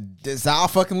won, but it's our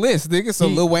fucking list, nigga. So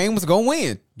He- Lil Wayne was gonna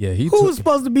win. Yeah, he Who was took.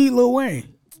 supposed to beat Lil Wayne?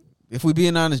 If we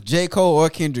being honest, J. Cole or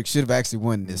Kendrick should have actually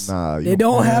won this. Nah, They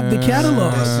don't have the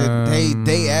catalog.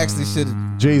 They actually should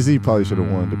have. Jay-Z probably should have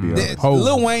won, to be honest. Ho.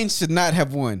 Lil Wayne should not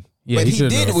have won. Yeah, but he he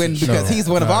shouldn't did have. win because No, he's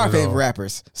one of not our at favorite all.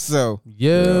 rappers. So,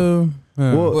 Yeah.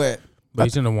 Well, but But he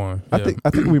shouldn't have won. I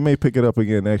think we may pick it up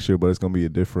again next year, but it's gonna be a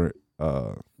different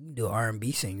Do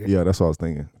R&B singer. Yeah, that's what I was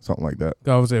thinking. Something like that.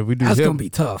 I would say if we do That's hip, gonna be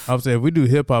tough. I would say if we do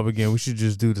hip hop again, we should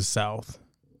just do the South.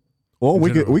 Or In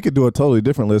we general. could do a totally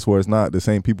different list where it's not the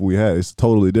same people we had. It's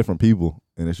totally different people,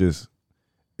 and it's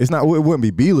not. It wouldn't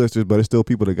be B-listers, but it's still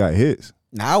people that got hits.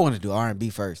 Nah, I want to do R&B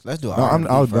first. Let's do No, R&B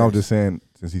I was first. just saying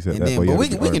since he said And that. then, but but yeah, we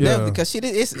can R&B. definitely, because shit,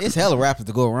 it's hella rappers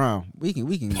to go around. We can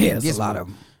Yeah, it's get a some lot more- of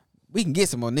them. We can get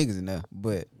some more niggas in there,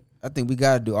 but I think we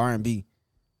gotta do R&B.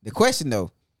 The question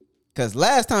though, because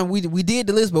last time we did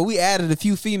the list, but we added a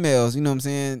few females. You know what I'm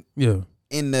saying?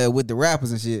 Yeah. With the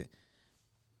rappers and shit.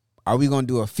 Are we gonna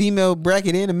do a female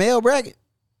bracket and a male bracket?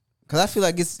 Because I feel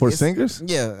like it's For singers?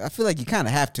 Yeah, I feel like you kind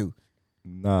of have to.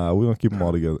 Nah, we're gonna keep them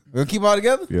all together. We're gonna keep it all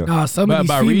together. Yeah. Nah, some By of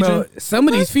these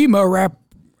region? female rap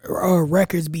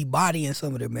records be bodying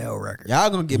some of the male records. Y'all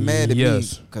gonna get mad at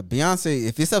Yes. me because Beyonce.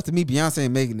 If it's up to me, Beyonce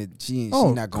ain't making it. She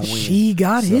not gonna win. She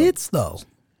got So, hits though.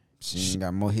 She ain't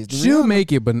got more hits. Than She'll Rihanna.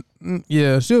 make it, but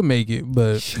yeah, she'll make it,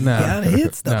 but nah. Got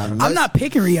hits though. Nah. I'm not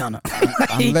picking Rihanna.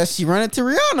 Unless she run into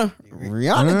Rihanna.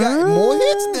 Rihanna got more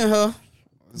hits than her.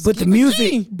 But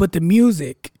the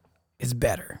music is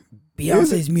better.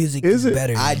 Beyonce's music Is is it?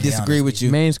 better. I than disagree Beyonce's. with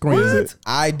you. Mainstream.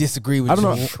 I disagree with I you.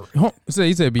 don't know.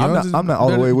 He said Beyonce. I'm not all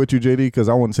the way with you, JD, because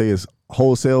I wouldn't say it's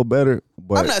wholesale better.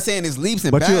 But I'm not saying it's leaps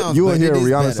and but bounds. you will but hear it a is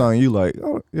Rihanna better. song, you like,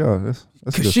 oh yeah, that's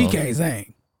a Cause good she song. can't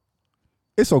sing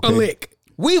It's a okay. lick.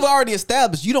 We've already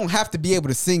established you don't have to be able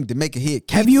to sing to make a hit.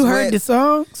 Have Keith you Sweat- heard the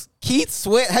songs? Keith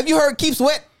Sweat? Have you heard Keith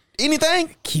Sweat?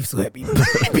 Anything? Keith Sweat be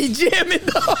jamming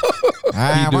though.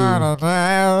 He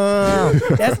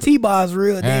do. That's T-Bob's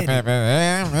real daddy.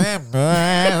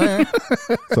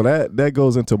 So that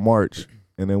goes into March,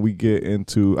 and then we get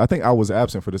into. I think I was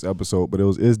absent for this episode, but it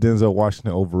was is Denzel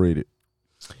Washington overrated?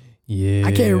 Yeah.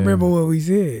 I can't remember what we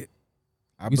said.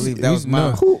 I You believe see- that you was know-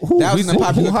 mine. Who That was an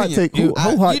unpopular hot opinion. take?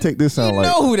 Who hot take this sound You like?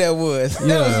 know who that was. That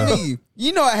Yeah. was me.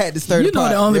 You know I had to stir You the know pot,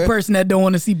 the only bruh. person that don't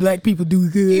want to see black people do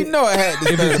good. You know I had to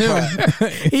stir the pot.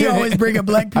 He always bringing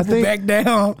black people think- back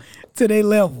down to their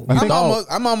level.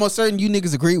 I'm almost certain you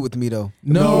niggas agree with me though.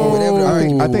 No. Whatever the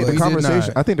argument I think was. the We did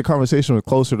conversation. not. I think the conversation was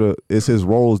closer to is his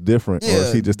roles different or is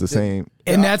Yeah. he just the same?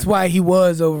 And that's why he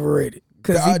was overrated.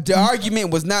 Because The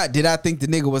argument was not did I think the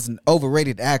nigga was an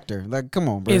overrated actor. Like, come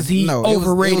on, bro. Is he it was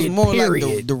overrated, more like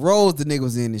period? the roles the nigga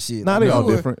was in and shit. Nah, Like, they all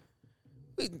you- different.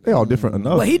 They all different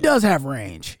enough. but he does have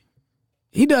range.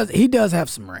 He does have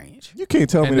some range. You can't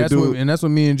tell me And to that's, do. what, and that's what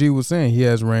me and G was saying. He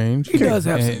has range. He does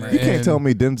have some And- range. You can't tell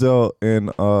me Denzel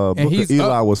and Booker he's Eli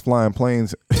up- was flying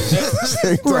planes.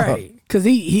 Same time. Right. Because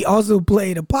he also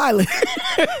played a pilot.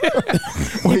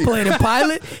 He played a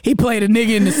pilot. He played a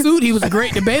nigga in the suit. He was a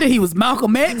great debater. He was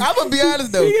Malcolm X. I'm gonna be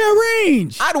honest though. He got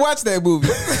range. I'd watch that movie.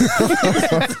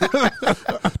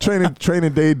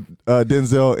 Training day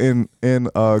Denzel in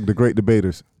The Great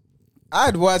Debaters.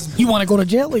 I'd watch. You want to go to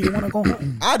jail or you want to go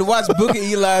home? I'd watch Booker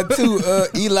Eli too.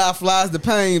 Eli Flies the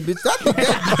Pain, bitch. I think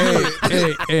that'd be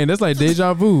good. Hey, that's like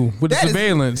deja vu with That the is-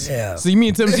 surveillance. Yeah. So you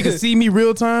mean to tell me she can see me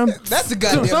real time? That's a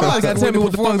goddamn. Somebody got to tell me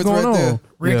what the fuck is going on.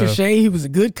 Ricochet, he was a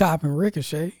good cop in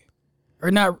Ricochet.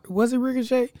 Or not, was it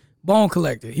Ricochet? Bone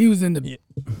Collector. He was in the, he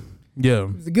Yeah.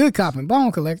 was a good cop in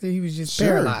Bone Collector. He was just Sure.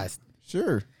 paralyzed.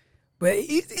 Sure, But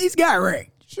he's got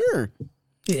range. sure.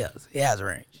 He has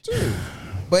range.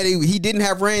 But he didn't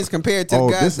have range compared to Oh,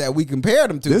 the guys this- that we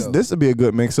compared him to. though. This would be a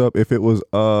good mix up if it was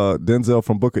Denzel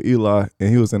from Booker Eli and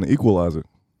he was in The Equalizer.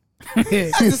 That's the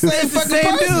same It's the fucking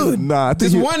same person. dude. Nah, I think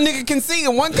Just he- one nigga can see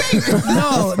and one can't.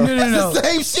 No. It's the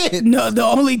same shit. No, the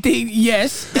only thing,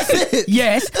 yes.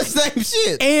 Yes. The same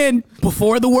shit. And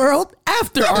before the world,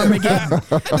 after Armageddon.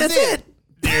 That's it.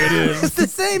 There it is. It's the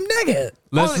same nigga.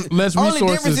 Less Only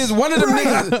difference resources. is one of them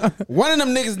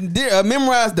niggas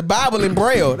memorized the Bible in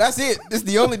Braille. That's it. It's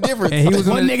the only difference. And he was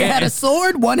One in nigga had a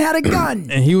sword, one had a gun.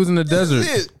 and he was in the desert.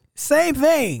 That's it. Same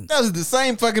thing. That was the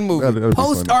same fucking movie. That'd be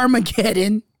Post funny.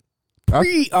 Armageddon,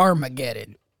 pre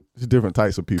Armageddon. It's different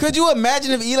types of people. Could you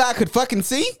imagine if Eli could fucking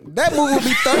see? That movie would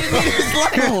be 30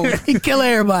 minutes long. He kill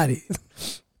everybody.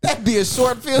 That'd be a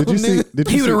short film, Did you see? nigga. Did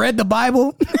He you would see have read the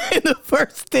Bible in the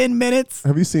first 10 minutes.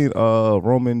 have you seen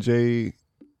Roman J?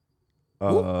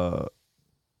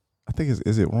 I think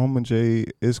is it Roman J.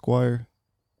 Esquire?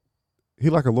 He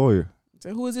like a lawyer. So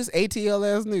who is this ATL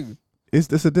ass nigga? It's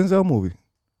a Denzel movie.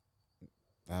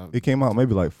 It came out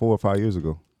maybe like 4 or 5 years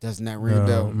ago. Doesn't that ring a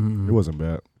bell? It wasn't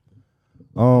bad.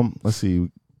 Let's see.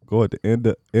 Go at the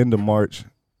end of March.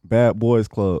 Bad Boys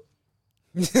Club.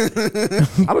 I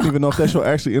don't even know if that show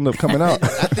actually ended up coming out.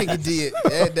 I think it did.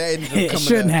 That ended up It coming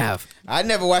shouldn't out. have. I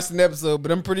never watched an episode,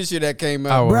 but I'm pretty sure that came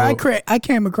out. Bro, I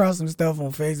came across some stuff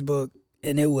on Facebook,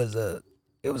 and it was a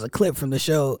clip from the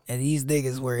show, and these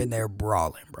niggas were in there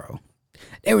brawling, bro.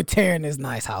 They were tearing this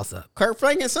nice house up. Kurt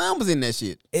Franklin's son was in that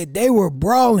shit. They were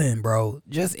brawling, bro.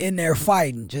 Just in there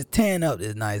fighting, just tearing up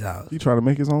this nice house. He trying to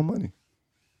make his own money.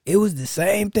 It was the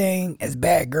same thing as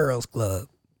Bad Girls Club,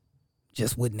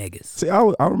 just with niggas. See, I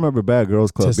remember Bad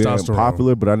Girls Club being Testosterone.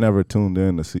 popular, but I never tuned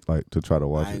in to see to try to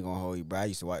watch I it. ain't gonna hold you, bro. I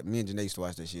used to watch. Me and Janae used to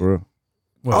watch that shit. For real.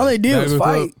 What, All they did was Bagel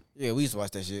Club? fight. Yeah, we used to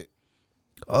watch that shit.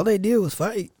 All they did was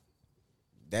fight.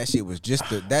 That shit was just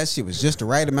the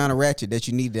right amount of ratchet that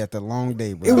you needed after a long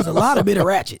day, bro. It was a lot of bit of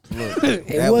ratchet. Look, It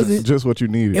that was- wasn't. Just what you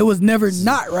needed. It was never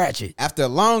not ratchet. after a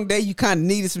long day, you kind of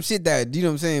needed some shit that, you know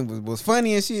what I'm saying, was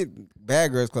funny and shit.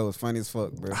 Bad Girls Club was funny as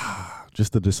fuck, bro.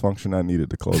 Just the dysfunction I needed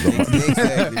to close up.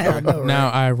 Exactly, I bro. know, right? Now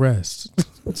I rest.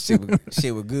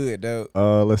 shit was good, though.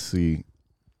 Let's see.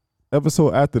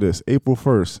 Episode after this, April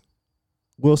 1st,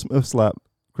 Will Smith slapped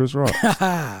Chris Rock.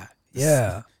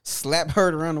 Yeah. Slap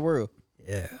heard around the world.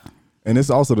 Yeah. And it's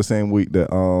also the same week that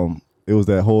it was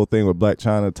that whole thing with Black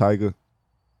China Tiger,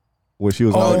 where she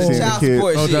was Oh, only the seeing the child kid.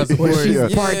 support Oh, shit. child support. She's Yeah. a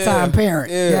part-time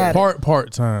parent. Yeah. Got it.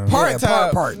 Part-time.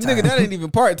 Part-time. part-time. Nigga, that ain't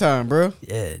even part-time, bro.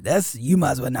 Yeah, that's you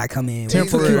might as well not come in.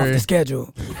 Temporary. Took you off the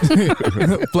schedule.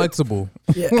 Flexible.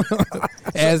 Yeah.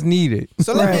 As needed.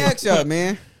 So let me Right. ask y'all,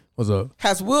 man. What's up?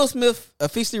 Has Will Smith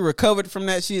officially recovered from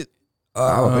that shit?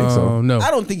 I don't think so. No.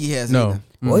 I don't think he has No. either.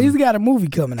 Well, he's got a movie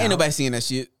coming out. Ain't nobody seeing that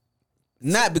shit.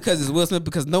 Not because it's Will Smith,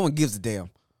 because no one gives a damn.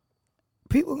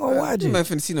 People gonna watch You it. ain't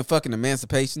finna see no fucking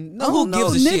Emancipation. No, I who don't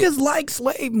know. gives a Niggas shit? like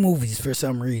slave movies for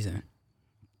some reason.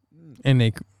 And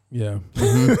they, yeah.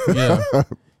 Mhm. Yeah.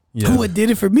 Yeah. What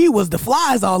did it for me was the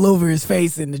flies all over his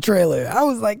face in the trailer. I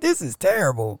was like, this is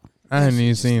terrible. I hadn't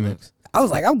even seen it. I was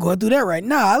like, I'm going through that right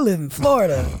now. I live in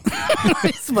Florida.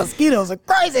 These mosquitoes are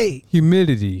crazy.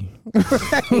 Humidity.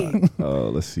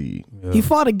 Let's see. He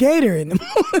fought a gator in the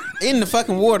movie. In the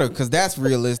fucking water, because that's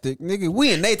realistic. Nigga,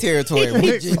 we in their territory.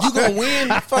 You gonna win?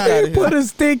 Fuck out of He put here. a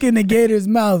stick in the gator's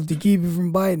mouth to keep it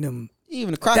from biting him.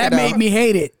 Even the crocodile. That made me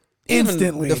hate it even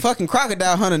instantly. The fucking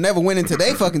crocodile hunter never went into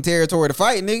their fucking territory to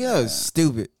fight, nigga. That was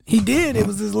stupid. He did. It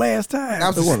was his last time.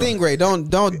 That was a stingray.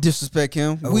 Don't disrespect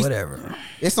him. Oh, whatever.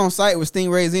 It's on site with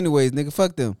stingrays anyways, nigga.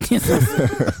 Fuck them.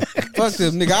 Fuck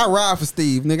them, nigga. I ride for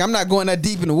Steve, nigga. I'm not going that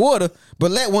deep in the water, but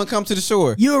let one come to the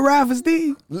shore. You a ride for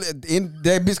Steve?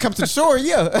 That bitch come to the shore,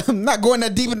 yeah. I'm not going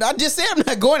that deep. I just said I'm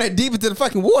not going that deep into the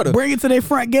fucking water. Bring it to their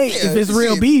front gate Yeah, if it's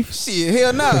real shit. beef. Shit,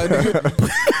 hell no.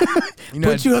 Nigga.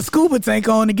 Put you a scuba tank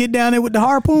on to get down there with the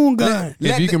harpoon gun.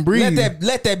 If you can breathe.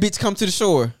 Let that bitch come to the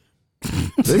shore.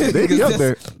 They be up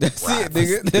there. That's it,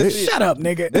 nigga. That's it. Shut up,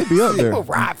 nigga. They be up there. We'll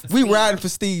ride for We Steve. riding for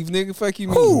Steve, nigga. Fuck you,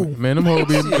 Who? mean. Man, them hoes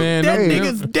be, man, That them,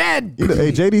 nigga's dead. You know,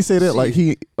 hey, JD say that like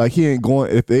he ain't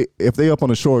going if they up on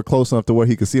the shore close enough to where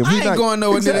he can see him. I He ain't not, going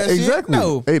nowhere near that shit. Exactly.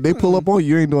 No. Hey, they pull up on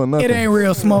you. You ain't doing nothing. It ain't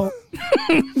real smoke.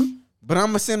 But I'm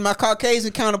gonna send my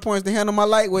Caucasian counterpoints to handle my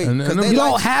lightweight. And Because them- they, You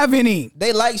don't like, have any.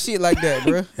 they like shit like that,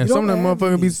 bro. and You some of them don't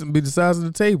have motherfuckers be the size of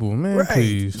the table, man. Right.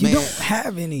 Please. You Man. don't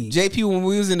have any. JP, when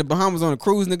we was in the Bahamas on a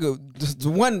cruise, nigga, the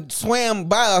one swam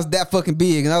by us that fucking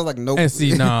big, and I was like, nope. And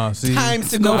see, nah, see, Time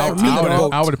to go. No, out for me, to the dog.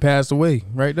 boat. I would have passed away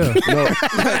right there. No.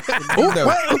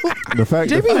 The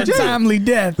fact Untimely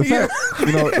death. the fact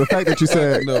the fact that you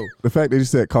said No. the fact that you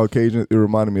said Caucasian, it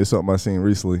reminded me of something I seen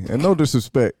recently. And no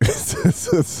disrespect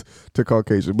to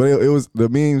Caucasian, but it was the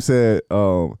meme said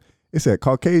it said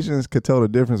Caucasians could tell the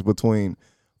difference between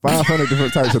 500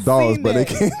 different types of dogs, but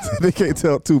they can't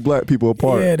tell two black people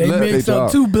apart. Yeah, they Let- mixed they up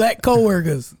job. two black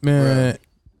coworkers. Man,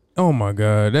 oh my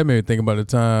God, that made me think about the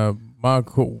time my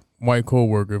white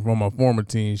coworker from my former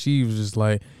team. She was just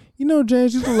like, you know,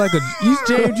 James, you look like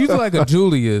you look like a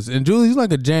Julius, and Julius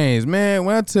like a James. Man,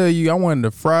 when I tell you, I wanted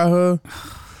to fry her.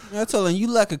 I told him, you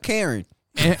like a Karen.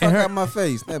 And Fuck her, out my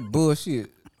face. That bullshit.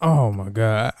 oh my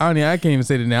God, I can't even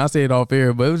say it now. I say it off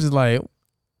air, but it was just like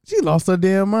she lost her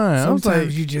damn mind. I was Sometimes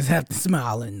like, you just have to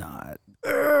smile and nod.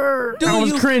 I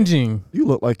was cringing. You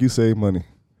look like you save money.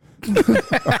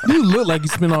 You look like you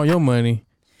spent all your money.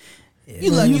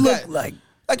 You look, you look got, like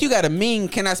you got a mean,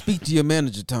 can I speak to your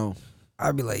manager tone?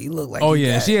 I'd be like, you look like Oh you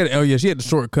yeah, got, she had the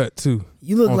shortcut too.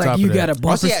 you look on like top you of got that. a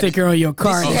bumper she had- sticker on your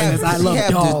car She that says I love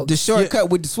dogs. the shortcut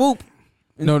with the swoop.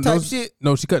 And No, type no, shit.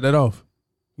 no, she cut that off.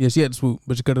 Yeah, she had the swoop,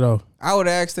 but she cut it off. I would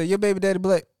have asked her, your baby daddy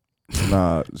black?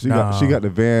 Nah, she Nah. got the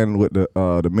van with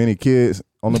the mini kids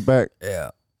on the back. Yeah,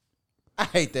 I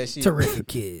hate that shit. terrific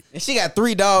kid. And she got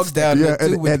 3 dogs down Yeah, there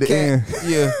too at with the the cat. end.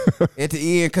 Yeah, at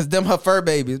the end, because them her fur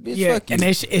babies. Bitch, Yeah, fuck you. and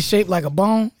it's shaped like a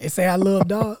bone. It say I love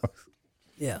dogs.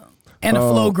 Yeah, and a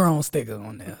flow grown sticker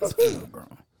on there. It's flow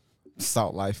grown.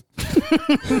 Salt life.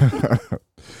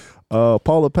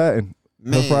 Paula Patton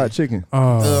Man. fried chicken.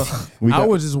 Ugh. We I got-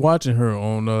 was just watching her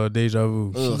on Deja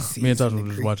Vu. Ugh. Me and Tasha were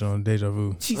just watching on Deja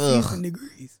Vu. She Ugh. seasoned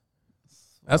degrees.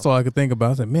 That's all I could think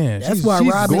about. I said, man, That's she's, why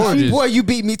she's Robin- gorgeous. Boy, you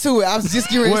beat me to it. I was just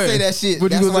getting ready to What? say that shit.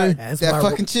 What you That's gonna why say? That's that why-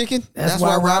 fucking chicken. That's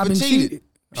why Robin cheated.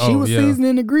 She Oh, was yeah.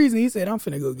 seasoning the grease, and he said, "I'm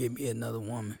finna go get me another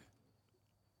woman.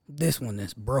 This one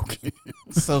that's broken."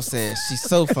 So sad. She's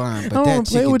so fine, I but don't that want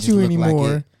to play chicken with just you looked like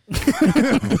anymore.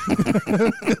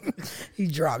 it. He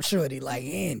dropped shorty like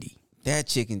Andy. That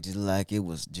chicken just like it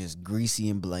was just greasy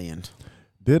and bland.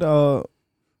 Did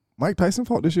Mike Tyson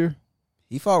fought this year?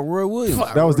 He fought Roy Williams.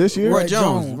 That was this year? Roy Roy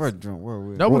Jones. Jones. Roy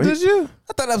Williams. That was Well, this year?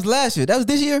 I thought that was last year. That was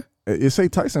this year. It say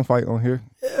Tyson fight on here.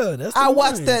 Yeah, that's. I the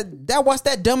watched one. that. I watched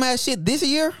that dumbass shit this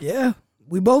year. Yeah,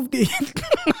 we both did.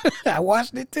 I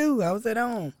watched it too. I was at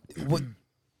home.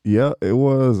 Yeah, it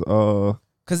was.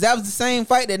 Cause that was the same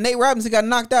fight that Nate Robinson got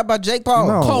knocked out by Jake Paul.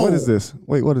 No, Cold. what is this?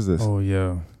 Wait, what is this? Oh,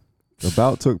 yeah. The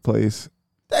bout took place.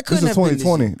 That This couldn't is have been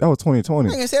 2020. this year. That was I 2020.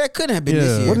 ain't gonna say that couldn't have been Yeah.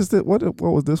 this year. What is this? What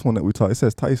was this one that we talked? It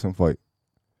says Tyson fight.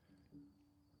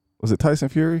 Was it Tyson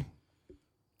Fury?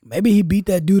 Maybe he beat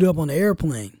that dude up on the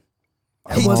airplane.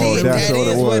 He Oh, did. that's That what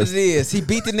it is what was. it is. He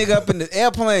beat the nigga up in the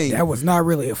airplane. That was not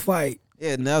really a fight.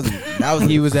 Yeah, that was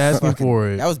He was asking for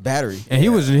it. That was battery. And he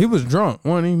was drunk.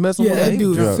 Wasn't he messing Yeah, with that that? dude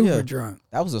was drunk. super Yeah. drunk.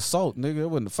 That was assault, nigga. It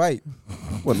wasn't a fight.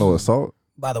 Wasn't no assault.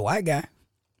 By the white guy.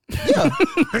 Yeah.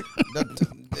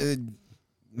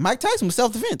 Mike Tyson was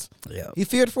self defense. Yeah, He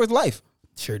feared for his life.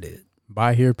 sure did.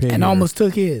 Buy here, pay And here. almost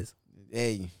took his.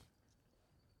 Hey,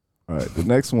 All right. The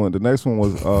next one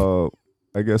was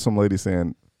I guess some lady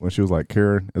saying when she was like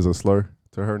Karen is a slur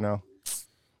to her now.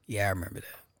 Yeah, I remember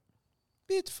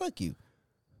that. bitch, fuck you.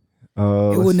 It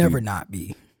Let's will see. never not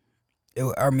be. It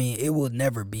will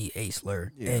never be a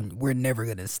slur, Yeah. and we're never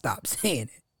gonna stop saying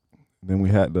it. Then we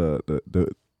had the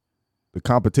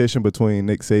competition between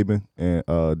Nick Saban and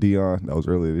Dion. That was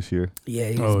earlier this year. Yeah,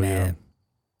 he was Oh, mad.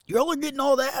 Y'all are getting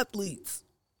all the athletes.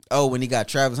 Oh, when he got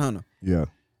Travis Hunter. Yeah.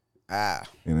 Ah,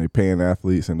 And they paying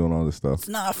athletes and doing all this stuff. It's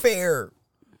not fair.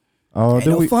 Ain't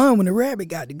Then no we fun when the rabbit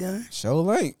got the gun.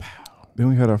 show ain't. then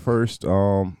we had our first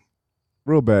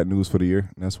real bad news for the year.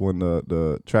 And that's when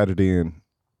the tragedy in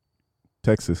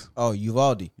Texas, Oh,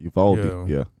 Uvalde. Uvalde.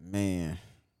 Yeah. Yeah. Man,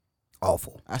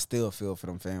 Awful. I still feel for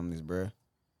them families, bruh.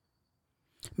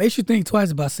 Makes you think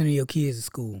twice about sending your kids to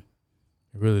school.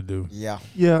 I really do. Yeah.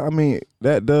 Yeah, I mean,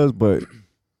 that does, but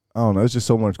I don't know. It's just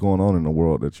so much going on in the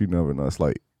world that you never know. It's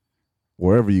like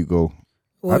wherever you go.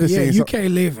 Well, just yeah, seen you some-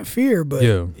 can't live in fear, but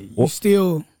Yeah. you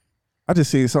still. I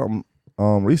just seen something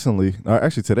recently,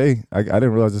 actually today. I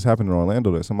didn't realize this happened in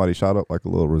Orlando, that somebody shot up like a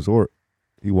little resort.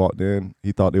 He walked in.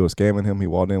 He thought they were scamming him. He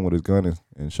walked in with his gun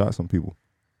and shot some people.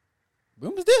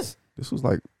 When was this? This was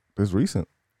like this recent.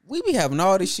 We be having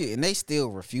all this shit, and they still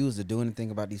refuse to do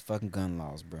anything about these fucking gun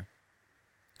laws, bruh.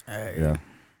 Yeah.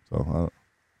 So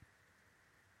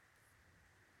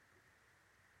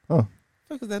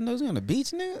Fuck is that nose on the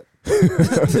beach, nigga?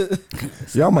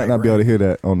 y'all might not be able to hear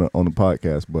that on the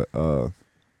podcast, but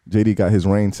JD got his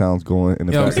rain sounds going in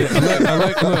the Yeah,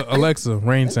 back. look, Alexa,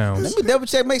 rain sounds. Let me double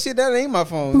check, make sure that ain't my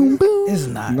phone. It's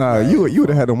not. Nah, you would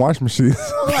have had them washing machines.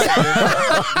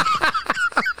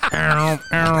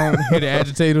 Hear the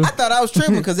agitator. I thought I was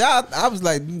tripping because I was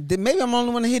like, maybe I'm the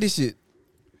only one to hear this shit.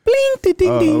 Bling, ding,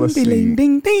 ding, ding, let's ding, see.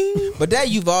 ding, ding. But that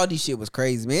Uvalde shit was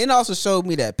crazy, man. It also showed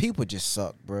me that people just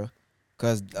suck, bro.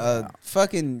 Cause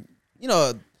fucking,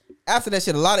 after that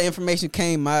shit, a lot of information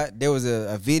came out. There was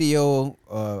a video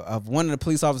of one of the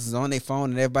police officers on their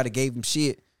phone, and everybody gave him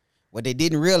shit. What they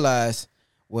didn't realize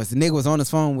was the nigga was on his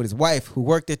phone with his wife, who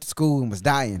worked at the school and was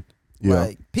dying. Yeah.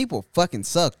 Like, people fucking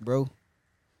suck, bro.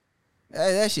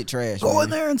 That shit trash. Go man. in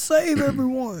there and save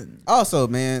everyone. Also,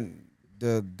 man,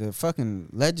 the fucking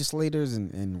legislators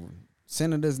and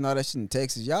senators and all that shit in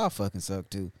Texas, y'all fucking suck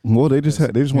too. Well, they just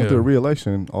went Yeah. through a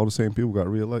re-election. All the same people got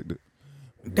reelected.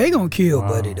 They gonna kill Wow.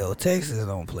 Buddy though. Texas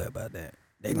don't play about that.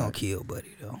 They gonna kill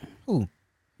Buddy though. Who?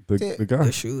 The The guy.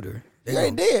 shooter. They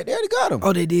already dead. They already got him.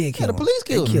 Oh, they did kill the him. police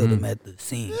killed They him. killed him at the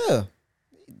scene. Yeah,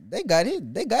 they got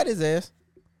his ass.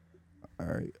 All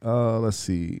right. Let's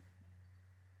see.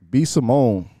 B.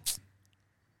 Simone.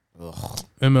 Ugh,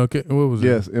 MLK. What was it?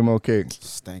 Yes, MLK.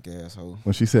 stank asshole.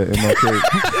 When she said MLK,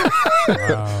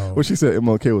 Wow. when she said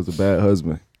MLK was a bad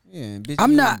husband. Yeah, and bitch,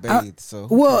 I'm you not- ain't bathed, so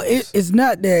who Well, cares? it's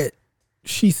not that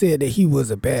she said that he was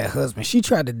a bad husband. She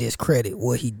tried to discredit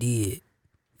what he did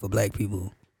for black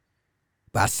people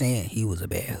by saying he was a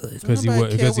bad husband. Because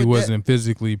Nobody care he what wasn't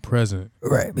physically present.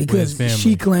 Right, because his family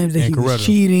she claims that and he was Coretta.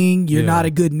 cheating. You're Yeah. not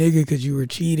a good nigga because you were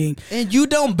cheating. And you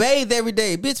don't bathe every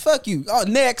day, bitch. Fuck you. Oh,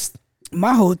 next.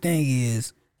 My whole thing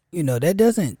is, that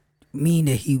doesn't mean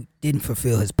that he didn't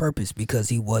fulfill his purpose because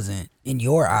he wasn't, in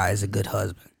your eyes, a good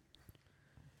husband.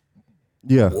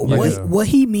 Yeah. What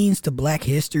he means to Black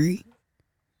history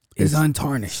is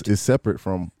untarnished. It's separate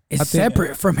from. It's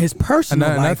separate from his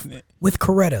personal life with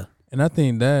Coretta. And I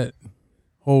think that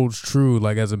holds true.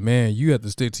 Like, as a man, you have to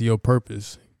stick to your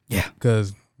purpose. Yeah.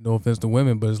 Because, no offense to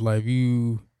women, but it's like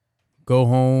you go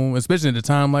home, especially at a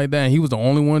time like that, and he was the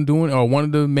only one doing it, or one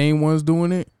of the main ones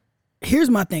doing it. Here's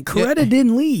my thing. Coretta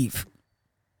didn't leave.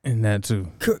 And that too.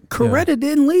 Coretta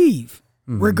didn't leave.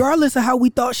 Mm-hmm. Regardless of how we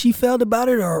thought she felt about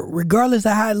it, or regardless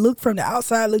of how it looked from the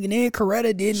outside looking in,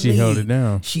 Coretta didn't leave. She held it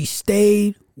down. She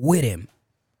stayed with him.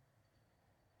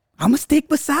 I'm going to stick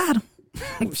beside him.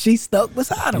 She stuck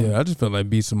beside him. Yeah, I just felt like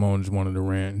B. Simone just wanted to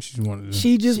rant.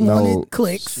 She just wanted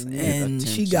clicks, and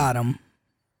she got him.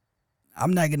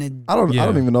 I'm not gonna. I don't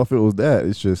even know if it was that.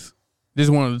 It's just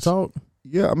wanted to talk.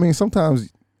 Yeah, I mean,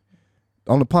 sometimes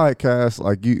on the podcast,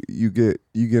 like you get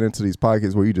into these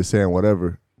podcasts where you just saying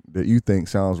whatever that you think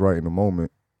sounds right in the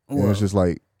moment, and it's just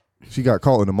like she got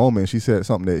caught in the moment. And she said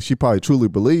something that she probably truly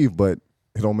believed, but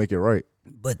it don't make it right.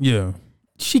 But yeah.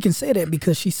 She can say that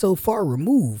because she's so far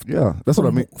removed. Yeah, that's what I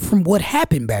mean. From what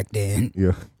happened back then.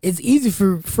 Yeah. It's easy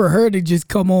for her to just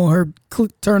come on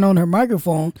turn on her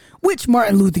microphone, which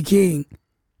Martin Luther King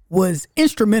was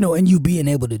instrumental in you being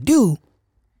able to do,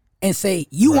 and say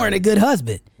you weren't a good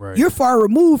husband. Right. You're far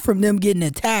removed from them getting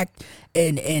attacked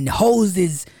and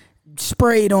hoses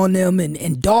sprayed on them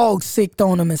and dogs sicked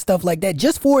on them and stuff like that.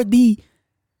 Just for the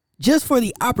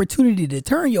opportunity to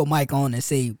turn your mic on and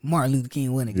say Martin Luther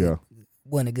King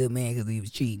wasn't a good man because he was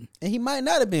cheating. And he might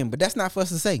not have been, but that's not for us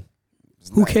to say.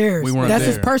 Who cares? That's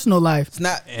his personal life. It's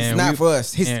not for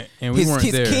us. His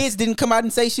kids didn't come out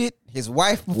and say shit. His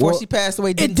wife, before she passed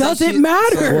away, didn't say shit. It doesn't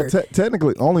matter. Well,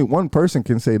 technically, only one person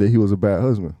can say that he was a bad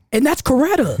husband. And that's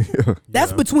Coretta.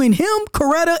 That's between him,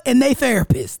 Coretta, and they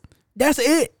therapist. That's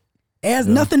it. It has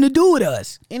nothing to do with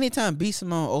us. Anytime B.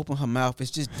 Simone open her mouth,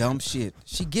 it's just dumb shit.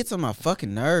 She gets on my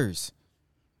fucking nerves.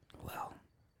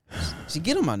 She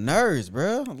get on my nerves,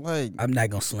 bro. Like, I'm not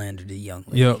gonna slander the young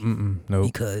lady. Yep. No.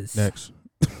 Because next.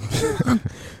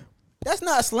 That's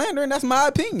not slandering. That's my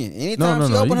opinion. Anytime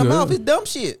she open her mouth, it's dumb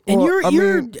shit. And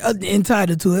you're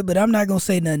entitled to it, but I'm not gonna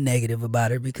say nothing negative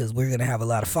about her because we're gonna have a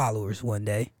lot of followers one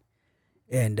day.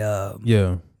 And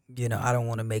you know, I don't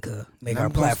want to make our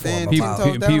platform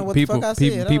about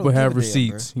people have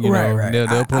receipts. You know, right.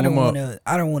 They'll pull them up.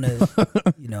 I don't want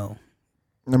to, you know.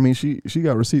 I mean, she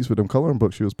got receipts for them coloring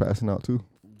books she was passing out too.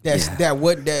 That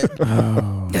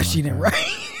she didn't write.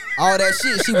 All that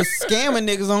shit she was scamming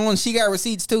niggas on. She got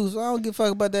receipts too, so I don't give a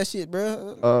fuck about that shit,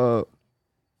 bro.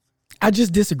 I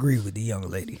just disagree with the young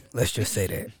lady. Let's just say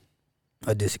that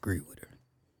I disagree with her.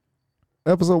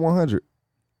 Episode 100.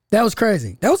 That was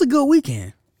crazy. That was a good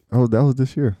weekend. Oh, that was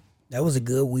this year. That was a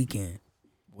good weekend.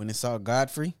 When it saw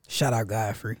Godfrey, shout out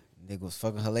Godfrey. Nigga was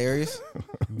fucking hilarious.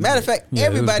 Matter of fact,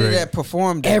 everybody that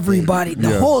performed,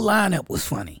 the whole lineup was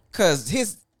funny. Cause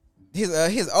his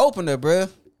opener, bro,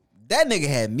 that nigga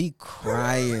had me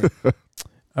crying.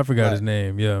 I forgot his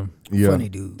name. Yeah, funny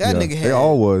dude. That nigga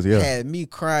had me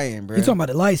crying, bro. You talking about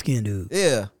the light skinned dude?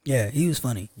 Yeah, he was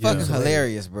funny. Fucking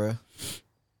hilarious, bro.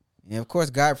 Yeah, of course,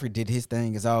 Godfrey did his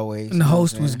thing as always. And the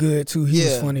host was good too. He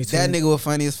was funny too. That nigga was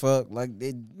funny as fuck. Like,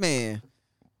 man.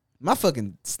 My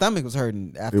fucking stomach was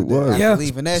hurting after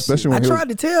leaving that shit. I tried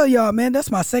to tell y'all, man, that's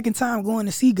my second time going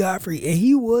to see Godfrey, and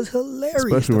he was hilarious.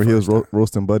 Especially when he was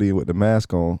roasting Buddy with the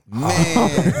mask on. Man.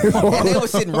 And they were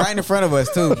sitting right in front of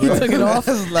us, too, bro. He took it off.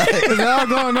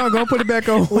 Go put it back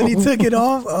on. When he took it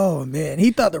off, oh, man.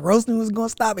 He thought the roasting was going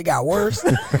to stop. It got worse.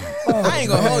 I ain't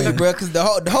going to hold you, bro, because the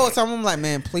whole time I'm like,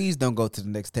 man, please don't go to the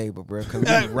next table, bro, because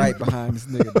we're right behind this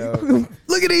nigga, dog.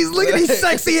 Look at these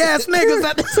sexy-ass niggas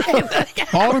at the table.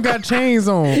 All them got chains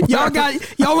on.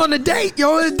 Y'all on a date?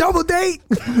 Y'all on a double date?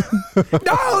 No.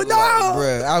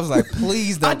 Bro, I was like,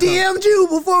 please don't. I DM'd you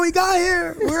before we got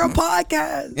here. We're a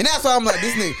podcast. And that's why I'm like,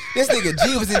 this nigga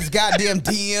G was in his goddamn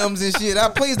DMs and shit.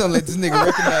 Please don't let this nigga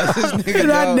recognize this nigga.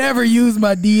 And I never use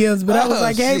my DMs, but I was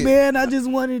like, hey, man, I just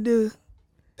wanted to.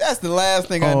 That's the last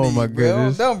thing I need, my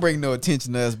bro. Don't bring no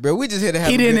attention to us, bro. We just here to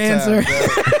have a good time. He didn't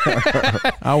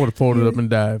answer. I would have folded up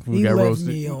and died if we got roasted.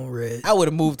 Me on red. I would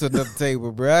have moved to another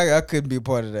table, bro. I couldn't be a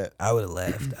part of that. I would have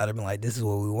left. I'd have been like, this is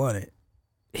what we wanted.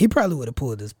 He probably would have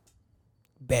pulled us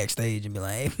backstage and be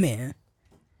like, hey, man.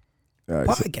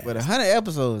 Podcast. But 100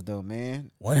 episodes, though,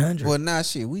 man. 100. Well, nah,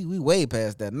 shit. We way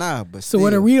past that now. But so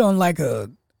what are we on?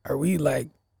 Are we like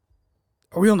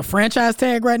Are we on the franchise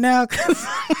tag right now?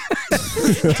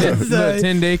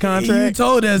 10-day You contract.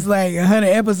 told us like 100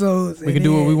 episodes. We can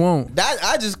do what we want. That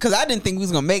I just because I didn't think we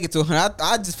was gonna make it to 100.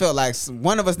 I just felt like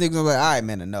one of us niggas was like, all right,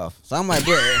 man, enough. So I'm like,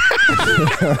 bro,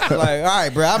 like, all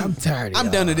right, bro, I'm tired of I'm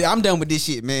y'all. done with it. I'm done with this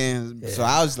shit, man. So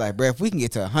I was like, bro, if we can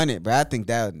get to 100, bro, I think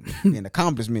that would be an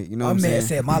accomplishment. You know My what I'm man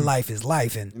saying? said my life is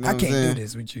life, and know I what I'm can't saying? do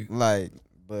this with you. Like,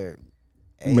 but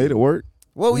You made it work.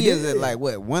 what We we is did. it like?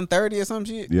 What 130 or some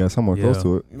shit? Yeah, somewhere Yeah. close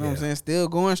to it. You know what I'm saying? Still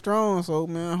going strong. So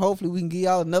man, hopefully we can get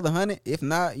y'all another 100. If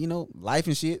not, you know, life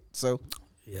and shit. So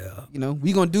Yeah. you know,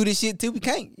 we gonna do this shit till we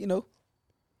can't. You know.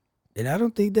 And I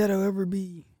don't think that'll ever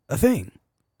be a thing.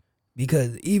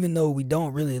 Because even though we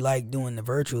don't really like doing the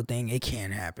virtual thing, it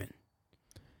can happen.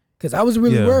 Because I was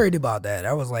really Yeah. worried about that.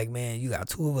 I was like, man, you got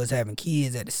two of us having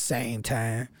kids at the same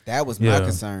time. That was my Yeah.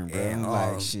 concern, bro. And, I'm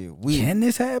like, shit, we. Can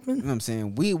this You know happen? what I'm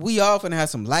saying? We all finna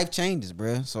have some life changes,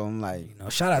 bro. So I'm like, You know,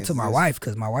 shout out to my wife,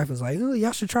 because my wife was like, oh,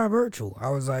 y'all should try virtual. I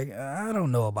was like, I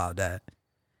don't know about that.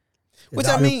 which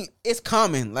I mean, it's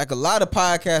common. Like a lot of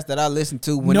podcasts that I listen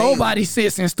to, when Nobody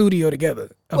sits in studio together,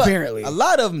 well, apparently. a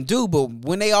lot of them do, but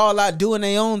when they all out doing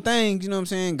their own things, you know what I'm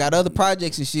saying? Got other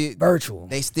projects and shit. Virtual.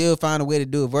 They still find a way to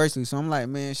do it virtually. So I'm like,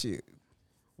 man, shit.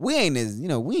 We ain't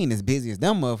as busy as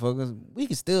them motherfuckers. We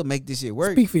can still make this shit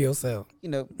work. Speak for yourself. You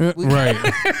know, Right.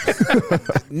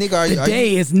 nigga, are The you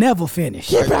day is never finished.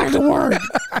 Get back to work.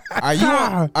 are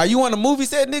you on a movie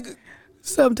set, nigga?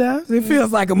 Sometimes it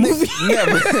feels like a movie.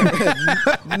 Never.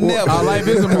 Never. Our life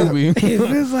is a movie. It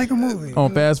feels like a movie.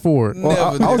 On fast forward.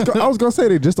 Well, Never. I was gonna say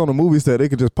they just on the movie set they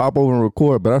could just pop over and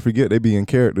record, but I forget they be in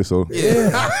character. So Yeah.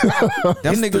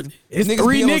 Them niggas, It's niggas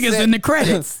three be on niggas set. in the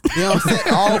credits. You know what I'm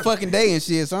saying? All fucking day and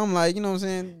shit. So I'm like, you know what I'm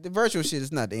saying? The virtual shit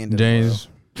is not the end of James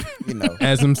the world. You know.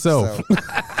 as himself. So,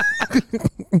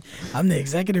 I'm the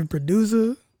executive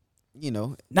producer, you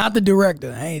know. not the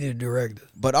director. I ain't the director.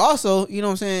 But also, you know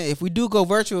what I'm saying? If we do go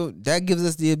virtual, that gives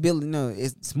us the ability, you know,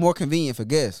 it's more convenient for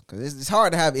guests. Because it's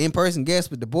hard to have in-person guests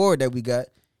with the board that we got.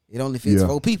 It only fits Yeah.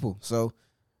 4 people. So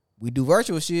we do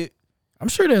virtual shit. I'm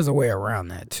sure there's a way around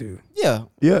that too. Yeah.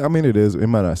 yeah, I mean it is. It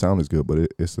might not sound as good, but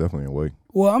it's definitely a way.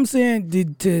 Well, I'm saying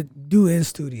to do in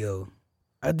studio,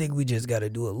 I think we just got to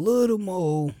do a little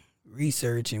more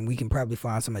research, and we can probably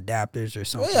find some adapters or Well,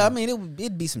 something. yeah, I mean,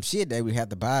 it'd be some shit that we have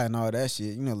to buy and all that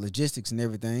shit. You know, logistics and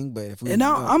everything. But if we, And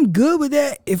I'm good with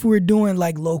that. If we're doing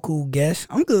like local guests,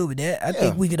 I'm good with that. I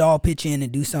think Yeah. we could all pitch in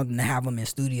and do something to have them in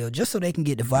studio just so they can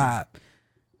get the vibe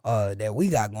that we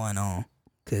got going on.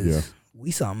 Cause Yeah.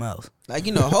 we something else. like,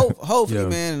 you know, hopefully, Yeah.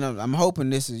 man, and I'm hoping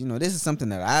this is something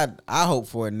that I hope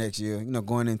for next year. You know,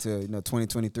 going into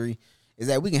 2023. Is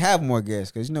that we can have more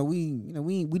guests because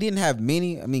we didn't have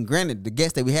many. I mean, granted, the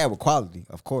guests that we had were quality,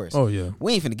 of course. Oh yeah.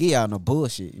 We ain't finna get y'all no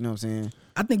bullshit. You know what I'm saying?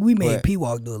 I think we made But-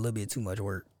 P-Walk do a little bit too much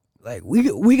work. Like we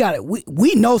got it.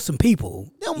 We know some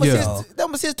people. That was, Yeah. that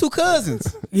was his 2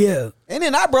 cousins, Yeah, and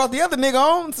then I brought the other nigga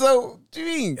on. So, what you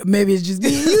mean? maybe it's just me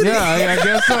and you. Yeah, I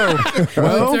guess so.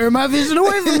 Well, Well, turn my vision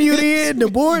away from you. Then the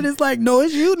board is like, no,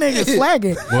 it's you niggas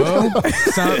slacking.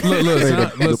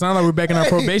 sound like we're back in our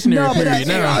probationary No, but period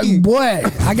now. boy,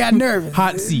 I got nervous.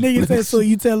 Hot seat. Nigga said, so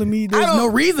you telling me there's don't- no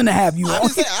reason to have you I'm on?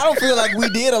 just saying, I don't feel like we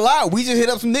did a lot. We just hit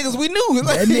up some niggas we knew.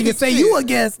 That nigga say you a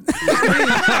guest.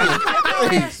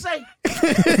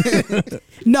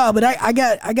 No, but I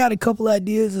got a couple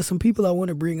ideas of some people I want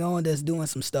to bring on that's doing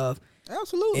some stuff,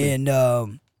 Absolutely.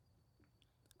 and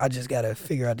I just gotta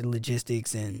figure out the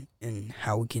logistics and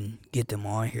how we can get them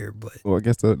on here. But Well, I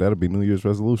guess that'll be New Year's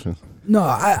resolution. no,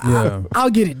 Yeah. I'll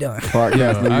get it done. Podcast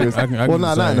Yeah, New Year's. I can well, do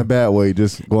not the in a same. bad way.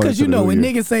 Just going Because into you know the when New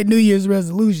Year. niggas say New Year's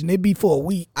resolution, it be for a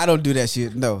week. I don't do that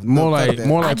shit. No, More fuck like that.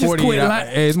 more I like just 48 quit hours. lying.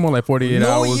 Hey, it's more like 48 New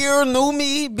hours. year, new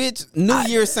me, bitch. New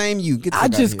year, same you. Get the I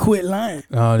fuck just outta here. quit lying.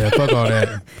 Oh yeah, fuck all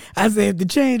that. I said if the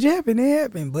change happened, it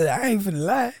happened. But I ain't finna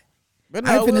lie. But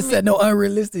I ain't no, finna set no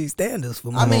unrealistic standards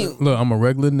for my I mean, Look, I'm a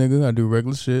regular nigga. I do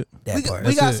regular shit. that we, part.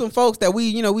 we got it. some folks that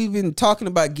we've been talking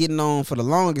about getting on for the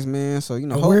longest, man. So We're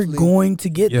hopefully, going to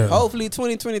get Yeah. there. hopefully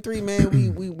 2023,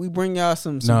 man. We bring y'all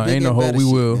some Nah, bigger ain't no and hope. better We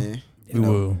shit, will. man. We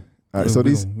will. All right, so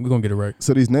we're gonna get it right.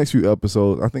 these next few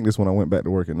episodes, I think this one I went back to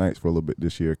work at nights for a little bit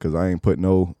this year because I ain't put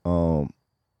no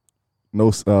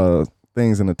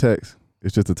things in the text.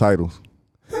 It's just the titles.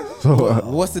 So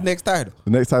What's the next title?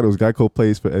 the next title is Geico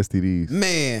Plays for STDs.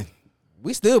 Man,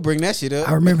 we still bring that shit I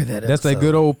up. remember that. That's that episode.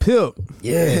 good old PIP.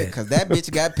 Yeah. Because that bitch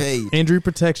got paid. Injury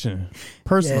protection.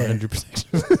 Personal Yeah. injury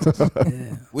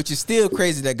protection. Which is still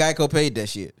crazy that Geico paid that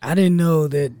shit. I didn't know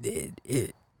that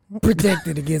it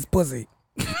protected against pussy.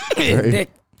 That's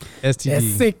STD.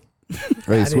 sick.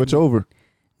 Hey, I switch didn't over.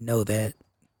 know that.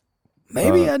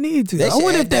 Maybe I need to. they I should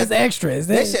wonder add if that's extra. Is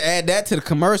They that should add that to the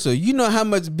commercial. You know how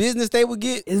much business they would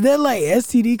get? is that like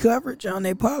STD coverage on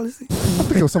their policy? I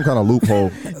think it was some kind of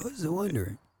loophole. I was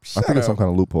wondering. I think it's some kind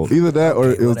of loophole. Either that or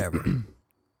Okay, it was whatever.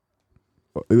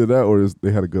 either that or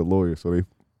they had a good lawyer, so they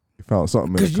found something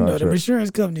in the Because you know contract. the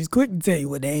insurance company's quick to tell you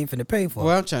what they ain't finna pay for.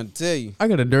 Well, I'm trying to tell you. I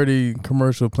got a dirty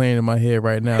commercial playing in my head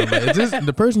right now. Like, is this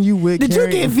the person you with? Did you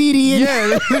carrying- get VD in?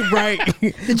 Yeah, right.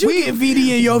 Did you get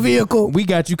VD in your vehicle? We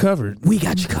got you covered. We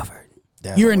got you covered.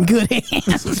 You're in good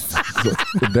hands.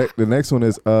 The next one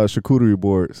is charcuterie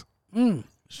boards.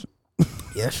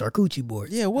 Yeah, charcuterie board.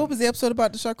 Yeah, what was the episode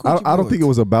about the charcuterie I don't think it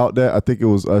was about that. I think it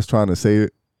was us trying to say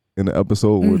it in the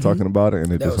episode when we were talking about it,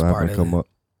 and it That just was so part happened to of come up.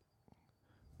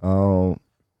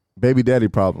 Baby daddy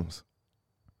problems.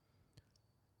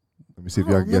 Let me see I if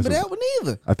y'all don't can guess. remember it. that one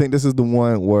either. I think this is the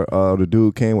one where the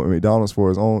dude came with McDonald's for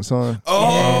his own son.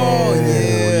 Oh,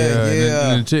 And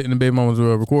yeah. the chick and the baby mamas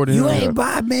were recording. You him. ain't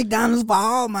buy McDonald's for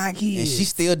all my kids. And she's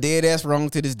still dead ass wrong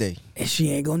to this day. And she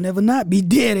ain't gonna never not be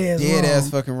dead ass Dead wrong. ass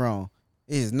fucking wrong.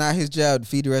 It is not his job to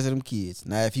feed the rest of them kids.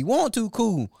 Now, if you want to,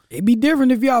 cool. It'd be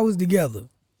different if y'all was together.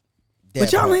 That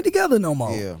But y'all part. ain't together no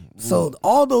more. Yeah. So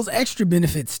all those extra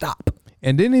benefits stop.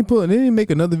 And then he make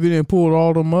another video and pulled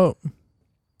all them up.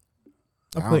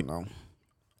 I don't know.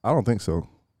 I don't think so.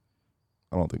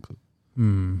 I don't think so.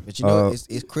 But you know,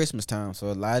 it's Christmas time, so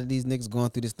a lot of these niggas going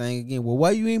through this thing again. Well,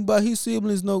 why you ain't buy his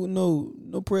siblings no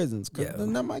presents? Cause Yeah. they're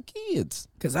not my kids.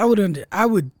 Because I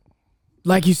would,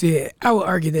 like you said, I would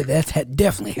argue that that's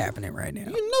definitely happening right now.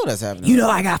 You know that's happening. You know,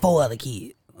 I got 4 other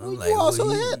kids. I'm you like, also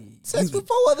well, had sex with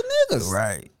 4 other niggas.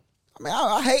 right. I mean,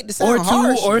 I hate to sound Or 2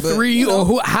 harsh, or but, 3 you know,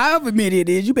 or however many it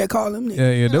is, you better call them niggas.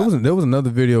 Yeah. There was another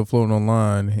video floating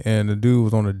online, and the dude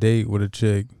was on a date with a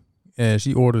chick, and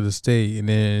she ordered a steak, and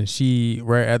then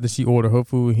right after she ordered her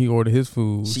food, he ordered his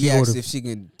food. she asked ordered if she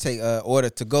can take order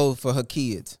to go for her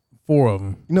kids. 4 of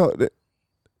them. You know,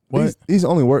 What? these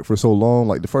only worked for so long.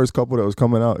 Like the first couple that was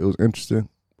coming out, it was interesting.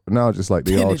 But now it's just like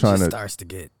they Then all it trying just to. starts to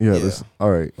get Yeah, Yeah. this all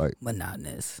right. Like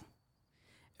monotonous.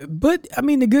 But I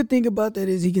mean, the good thing about that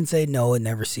is he can say no and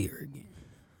never see her again.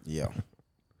 Yeah.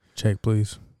 Check,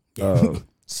 please.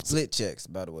 Split checks,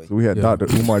 by the way. so we had Yeah. Dr.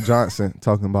 Umar Johnson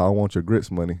talking about I want your grits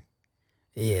money,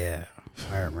 Yeah,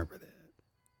 I remember that.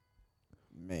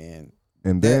 Man.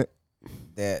 and then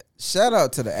That shout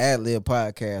out to the Ad Lib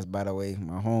podcast, by the way.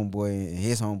 My homeboy and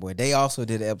his homeboy, they also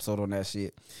did an episode on that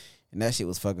shit. And that shit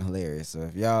was fucking hilarious. So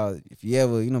if you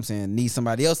ever, you know what I'm saying, need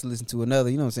somebody else to listen to another,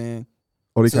 you know what I'm saying?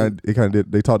 they So- kind of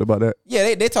did. They talked about that.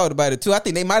 Yeah, they talked about it too. I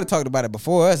think they might have talked about it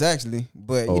before us actually.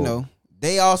 But Oh. you know,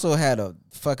 they also had a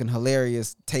fucking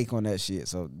hilarious take on that shit.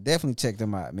 So definitely check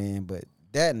them out, man. But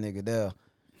that nigga there.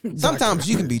 Sometimes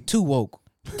you can be too woke.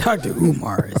 Dr.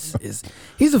 Umar is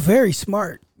he's a very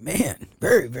smart man,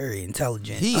 very, very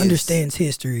intelligent, He is. understands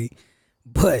history,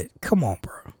 but come on,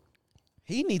 bro.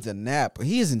 He needs a nap.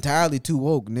 He is entirely too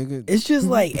woke, nigga. It's just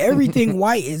like everything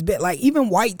white is bad. Like even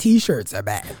white t-shirts are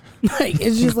bad. Like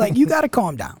it's just like you gotta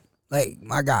calm down. Like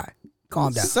my guy,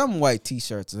 calm down. Some white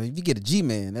t-shirts. If you get a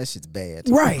G-Man, that shit's bad.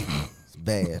 Right. It's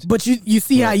bad. But you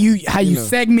see how you know,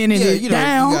 segmented it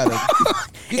down.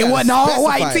 You It gotta wasn't all specify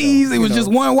white though, tees. It you was know.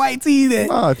 just one white tee that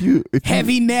Nah, if you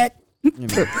heavy neck.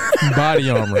 Body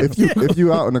armor. if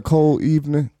you out in a cold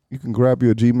evening, you can grab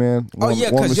your G-Man. Oh Warm, yeah,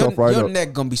 warm because yourself right your up.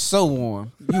 neck gonna be so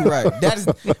warm. You right. That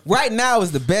is right now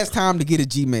is the best time to get a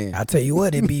G-Man. I tell you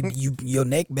what, your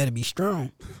neck better be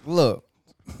strong. Look,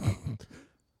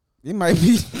 it might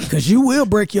be. Cause you will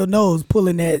break your nose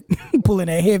pulling that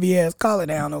heavy ass collar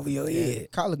down over your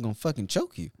head. Collar gonna fucking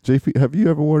choke you. JP, have you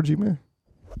ever worn a G-Man?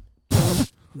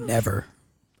 Never.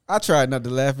 I tried not to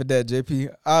laugh at that,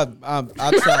 JP. I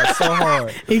tried so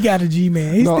hard. He got a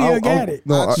G-Man. He still got it.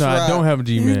 No, I No, I don't have a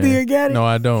G-Man. You still got it? No,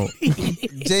 I don't.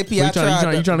 JP, You I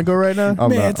tried. trying to go right now? I'm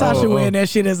Man, not. Tasha oh. wearing that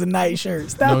shit as a night shirt.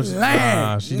 Stop No,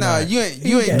 lying. she Nah, not. you ain't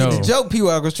get No. the joke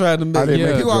P-Walk was trying to make. I didn't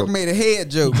make the P-Walk joke. made a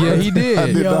head joke. Yeah, he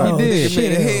did. Yo, He did. He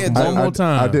made a head One joke. more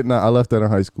time. I did not. I left that in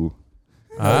high school.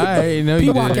 I know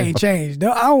you P-Walk did. ain't changed.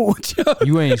 No, I don't want you.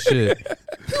 You ain't shit.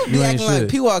 He You ain't acting like shit.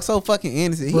 P-Walk so fucking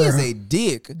innocent. He is a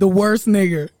dick. The worst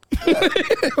nigga.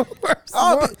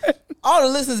 All the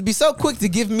listeners be so quick to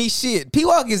give me shit.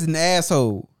 P-Walk is an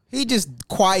asshole. He just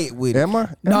quiet with it. Am I?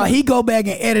 No, he go back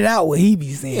and edit out what he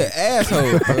be saying. Yeah,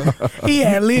 asshole. Bro. He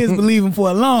had Liz believing for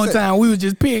a long time we was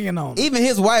just picking on him. Even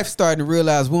his wife starting to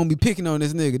realize we won't be picking on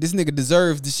this nigga. This nigga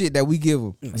deserves the shit that we give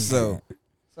him. So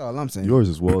that's all I'm saying. Yours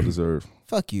is well deserved.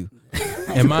 Fuck you.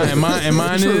 And mine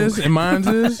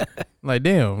is like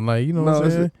damn, like you know what No,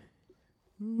 I'm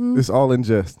saying? It's all in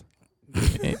jest.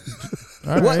 All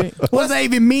All right. What does that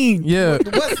even mean? Yeah.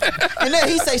 And then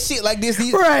he say shit like this.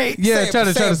 He Right. Yeah, try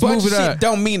to a bunch smooth of it shit out.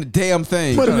 don't mean a damn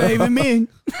thing. What does that even mean?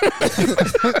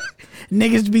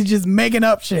 Niggas be just making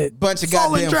up shit. Bunch of Soul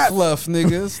and goddamn trap. fluff,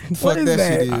 niggas. What Fuck is that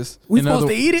that? shit is. We In supposed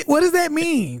other- to eat it? What does that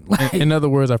mean? Like, In other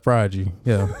words, I fried you.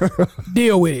 Yeah.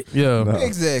 deal with it. Yeah.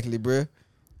 Exactly, bruh.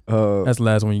 That's the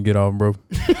last one you get off, bro.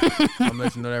 I'm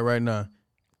let you know that right now.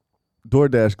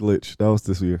 DoorDash glitch. That was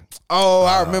this year. Oh,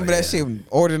 I remember that shit.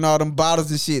 Ordering all them bottles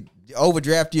and shit.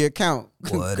 Overdraft your account. Boy,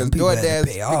 Because them people had to DoorDash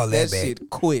pay all fixed that back. shit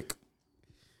quick.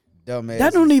 Dumbass.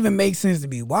 That don't even make sense to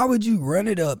me. Why would you run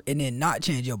it up and then not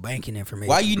change your banking information?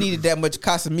 Why you needed that much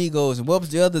Casamigos? And what was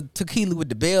the other tequila with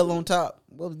the bell on top?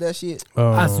 What was that shit?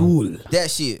 Azul. That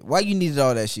shit. Why you needed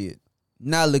all that shit?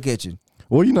 Now look at you.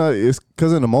 Well, you know, it's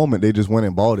because in the moment they just went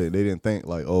and bought it. They didn't think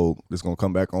like, oh, it's gonna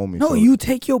come back on me. No, So you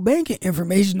take your banking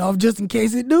information off just in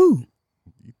case it do.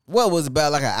 What was it,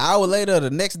 about like an hour later or the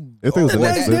next? I think it was or the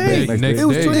next next day. day. Next It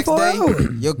was day. 24 Next day,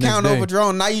 hours. your account day.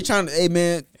 overdrawn. Now you trying to, hey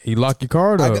man, You lock your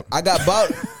card up. I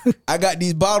got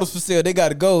these bottles for sale. They got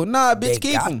to go. Nah, They bitch,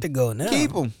 keep got them. to go now.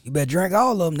 Keep them. You better drink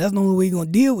all of them. That's the only way you gonna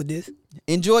deal with this.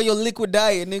 Enjoy your liquid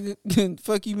diet, nigga.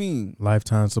 Fuck you mean?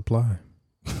 Lifetime supply.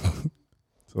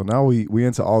 So now we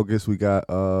into August. We got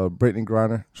Brittany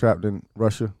Griner trapped in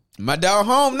Russia. My dog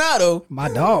home now though. My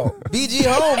dog. BG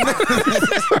home.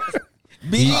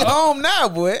 BG home now,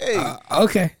 boy. Hey,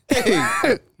 Okay.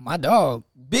 hey. My dog.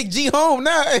 Big G home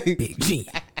now. Hey. Big G.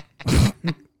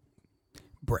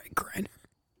 Brett Griner.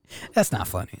 That's not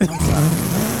funny. I'm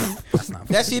sorry. That's not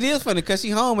funny. That shit is funny because she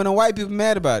home and the white people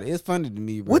mad about it. It's funny to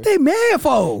me, bro. What they mad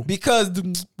for? Because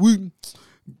we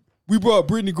brought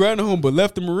Brittany Griner home, but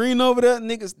left the Marine over there.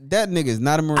 Niggas, that nigga is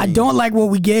not a Marine. I don't like what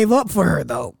we gave up for her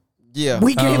though. Yeah,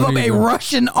 We gave don't up a either.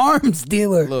 Russian arms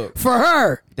dealer Look. for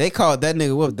her. they called that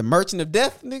nigga what? The Merchant of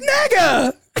Death, nigga.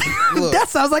 Nigga. Look. That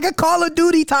sounds like a Call of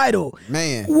Duty title.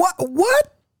 Man, What?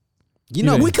 you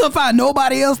know Yeah. We couldn't find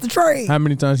nobody else to trade. How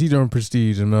many times he done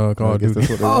Prestige and Call I of guess Duty? that's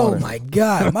what they Oh wanted. my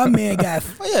God. My man got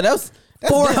Oh yeah, that's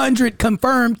 400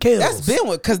 confirmed kills. That's been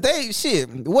what, cause they shit.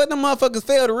 What the motherfuckers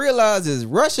fail to realize is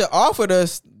Russia offered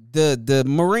us the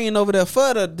Marine over there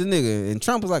for the nigga, and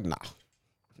Trump was like, nah,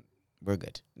 we're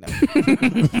good. No,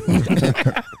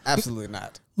 absolutely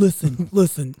not. Listen.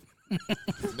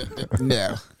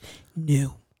 No,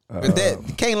 No. but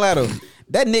that can't lie though.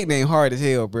 That nickname hard as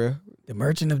hell, bro. The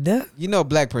Merchant of Death? You know, a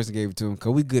black person gave it to him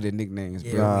because we good at nicknames,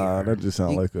 bro. Nah, that just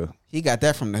sound like a He got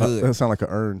that from the that hood. sound like an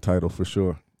earned title for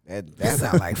sure. That That,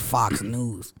 sounds like Fox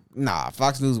News. nah,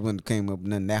 Fox News wouldn't have came up with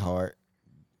nothing that hard.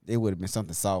 It would have been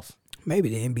something soft. Maybe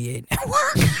the NBA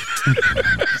Network.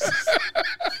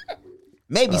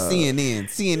 Maybe CNN.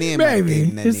 CNN. might have gave Maybe.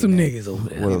 him that There's some nickname. niggas over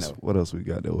there. What else? What else we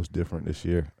got that was different this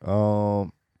year?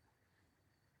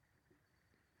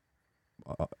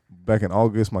 Back in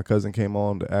August, my cousin came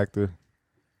on, the actor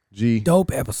G.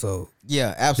 Dope episode.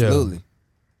 Yeah, absolutely.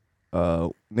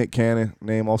 Nick Cannon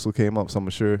name also came up, so I'm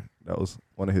sure that was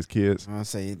one of his kids. I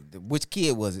say, which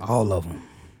kid was it? All of them.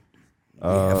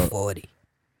 Yeah, 40.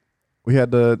 We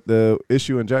had the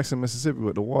issue in Jackson, Mississippi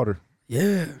with the water.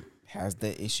 Yeah. Has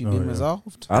that issue Oh, been yeah.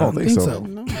 resolved? I don't think so.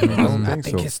 No. I don't I think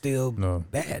think so. it's still No.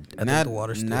 bad. I Now, think the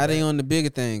water's still now they bad. on the bigger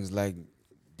things like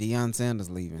Deion Sanders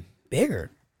leaving.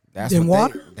 Bigger That's than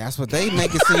what water? that's what they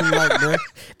make it seem like, bro.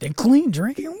 than clean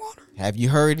drinking water. Have you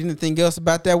heard anything else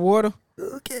about that water?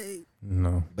 Okay.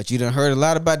 No. But you done heard a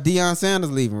lot about Deion Sanders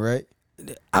leaving, right?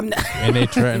 I'm not. And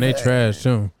they trash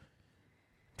too.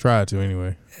 Tried to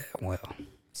anyway. Well,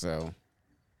 So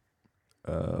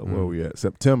Where we at?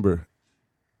 September.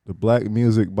 The Black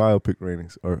Music Biopic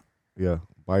ratings. Biopic.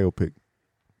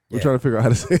 We're Yeah. trying to figure out how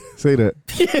to say that.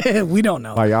 yeah, we don't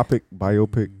know. Biopic.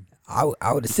 I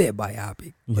would have said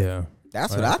biopic. Yeah.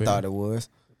 that's what I Biopic. thought it was.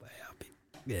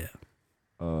 Yeah.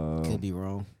 Could be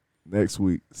wrong. Next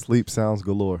week, Sleep Sounds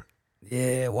Galore.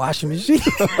 Yeah, washing machine.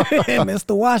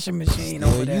 Mr. Washing Machine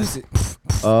over Still there. use it.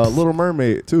 Little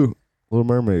Mermaid too. Little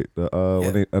Mermaid. When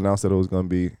Yeah. they announced that it was gonna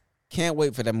be Can't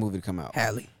wait for that movie to come out.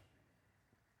 Hallie.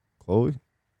 Chloe,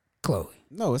 Chloe.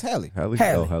 No, it's Hallie. Hallie.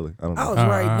 Hallie. Oh, Hallie. I don't I know. was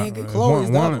right, nigga. Chloe's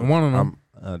the other one of them.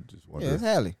 I just Yeah, wonder. it's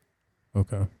Hallie.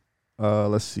 Okay.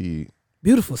 Let's see.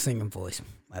 Beautiful singing voice.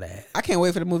 Might add. I can't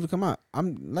wait for the movie to come out.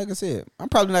 I'm like I said, I'm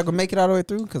probably not gonna make it all the way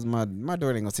through because my daughter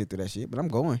ain't gonna sit through that shit. But I'm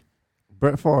going.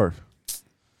 Brett Favre.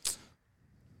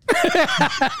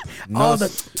 All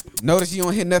Notice you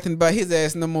don't hear nothing about his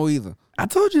ass no more either. I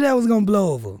told you that was gonna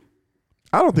blow over.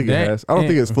 I don't think That- it has. I don't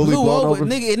think it's fully Blew blown over, over.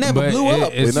 nigga. It never But blew it-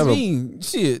 up. it's- What you never- mean?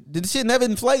 Shit, the shit never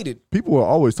inflated. People were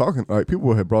always talking. Like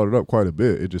people had brought it up quite a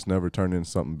bit. It just never turned into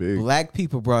something big. Black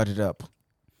people brought it up.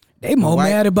 They more White-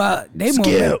 mad about they more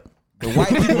Skip. mad. The white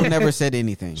people never said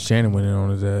anything. Shannon went in on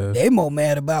his ass. They more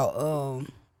mad about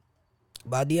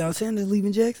Deion Sanders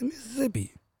leaving Jackson,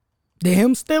 Mississippi, than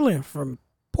him stealing from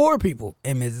poor people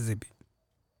in Mississippi.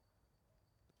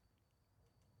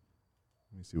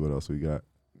 Let me see what else we got.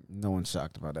 No one's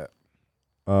shocked about that.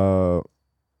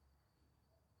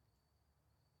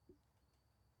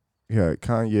 Yeah,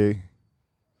 Kanye,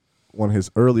 one of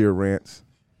his earlier rants,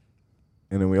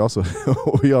 and then we also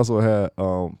had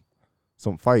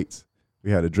some fights.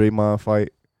 We had a Draymond fight.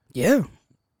 Yeah,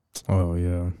 Oh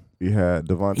yeah. We had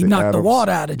Devontae he knocked Adams. the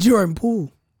water out of Jordan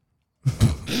Poole.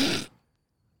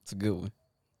 It's a good one.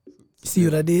 You see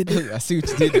what I did? I see what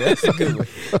you did there. That's a good one.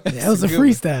 That was a good one.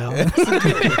 freestyle.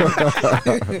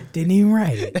 Didn't even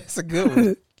write it. That's a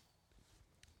good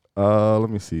one. Let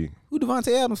me see. Who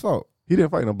Devontae Adams fought? He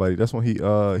didn't fight nobody. That's when he hit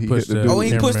Pushed the the- dude. Oh,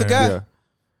 he pushed the guy? Yeah.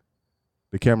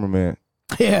 The cameraman.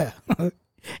 Yeah.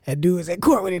 That dude was at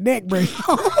court with his neck brace.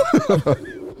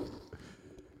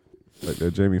 Like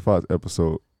that Jamie Foxx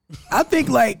episode. I think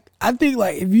like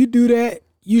if you do that,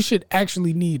 you should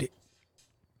actually need it.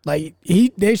 Like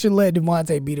they should let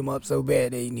Devontae beat him up so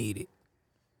bad they need it.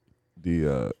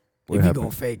 The what If you happened?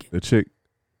 gonna fake it.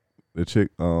 The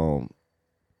chick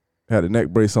had a neck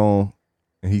brace on,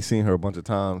 and he seen her a bunch of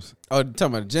times. Oh, talking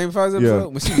about the Jamie Foxx episode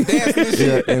when she was dancing and Yeah,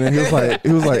 shit. and then he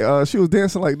was like, she was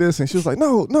dancing like this, and she was like,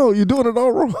 no, you're doing it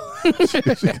all wrong. she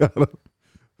got up.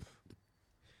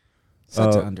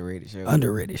 Such an underrated show.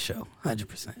 Underrated show,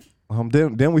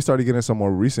 100%. Then we started getting some more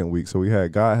recent weeks. So we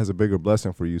had God Has a Bigger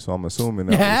Blessing for You. So I'm assuming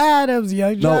that Yeah, that was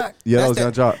Young no, Jock. yeah, that was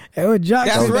That's Young Jock. That was Jock.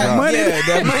 That's sent right. that money. Yeah,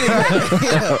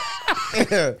 that money.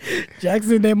 Yeah.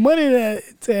 Jackson that money that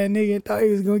to that nigga thought he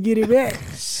was gonna get it back. That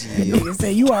nigga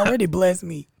said, "You already blessed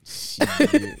me."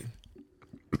 Shit.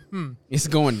 It's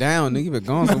going down, nigga. But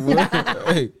going somewhere.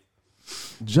 Hey.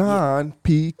 John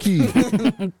P. Key.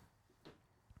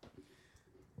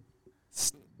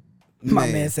 My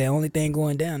man said, "Only thing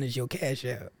going down is your cash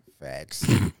out." Facts.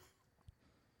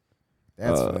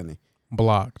 That's funny.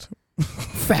 Blocked.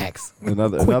 Facts.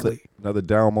 another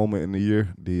down moment in the year.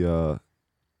 The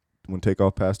when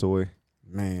Takeoff passed away.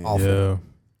 Man. Awful. Yeah.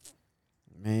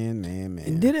 Man.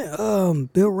 And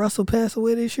didn't Bill Russell pass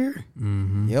away this year?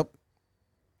 Mm-hmm. Yep.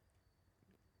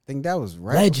 Think that was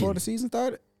right Legend. before the season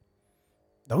started.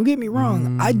 Don't get me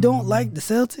wrong. I don't like the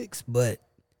Celtics, but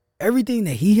everything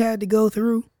that he had to go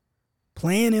through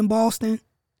playing in Boston,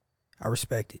 I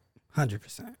respect it.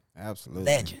 100%. Absolutely.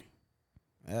 Legend.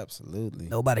 Absolutely.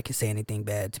 Nobody can say anything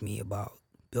bad to me about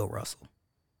Bill Russell.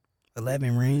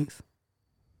 11 rings.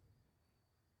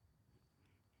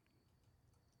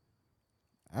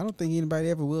 I don't think anybody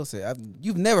ever will say.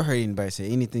 You've never heard anybody say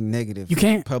anything negative. You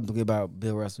can't. Publicly about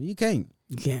Bill Russell. You can't.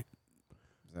 You can't.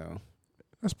 So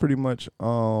That's pretty much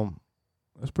all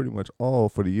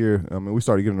for the year. I mean, we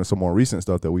started getting into some more recent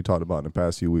stuff that we talked about in the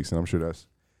past few weeks, and I'm sure that's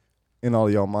in all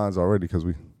of y'all minds already because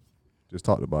we just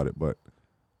talked about it. But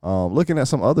looking at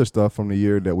some other stuff from the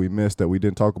year that we missed that we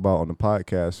didn't talk about on the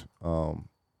podcast,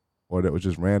 or that was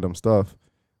just random stuff,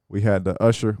 we had the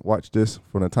Usher Watch This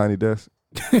from the Tiny Desk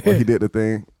where he did the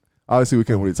thing. Obviously, we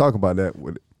couldn't really talk about that.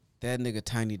 that nigga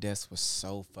Tiny Desk was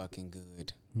so fucking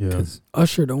good. Yeah. Because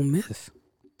Usher don't miss.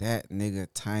 That nigga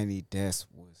Tiny Desk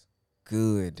was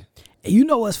good. And you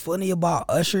know what's funny about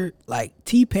Usher? Like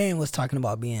T-Pain was talking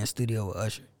about being in studio with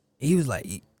Usher. He was like,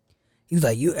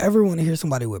 you ever want to hear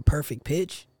somebody with perfect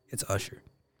pitch? It's Usher.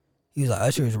 He was like,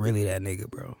 Usher is really that nigga,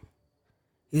 bro.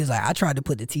 He was like, I tried to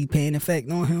put the T-Pain effect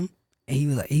on him, and he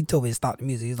was like, he told me to stop the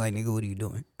music. He was like, nigga, what are you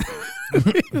doing?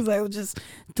 He was like, I was just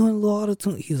doing a little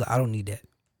auto-tune. He was like, I don't need that.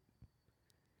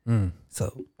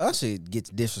 So Usher gets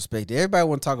disrespected. Everybody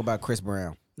want to talk about Chris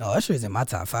Brown. no, Usher is in my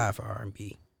top 5 for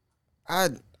R&B.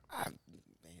 Man,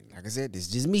 like I said, this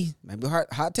is just me. Maybe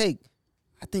hot take.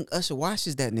 I think Usher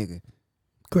washes that nigga.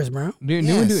 Chris Brown.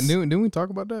 Didn't we talk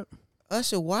about that?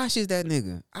 Usher washes that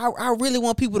nigga. I really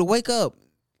want people to wake up.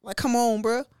 Like, come on,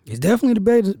 bro. He's definitely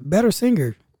the better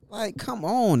singer. Like, come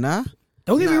on, nah.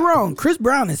 Don't get me wrong. Chris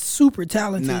Brown is super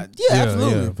talented. Nah, yeah,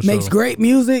 absolutely. for Makes sure. great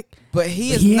music. But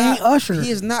he is He not ain't Usher. He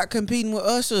is not competing with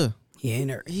Usher He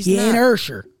ain't He's ain't not.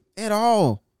 Usher. at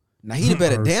all. Now he the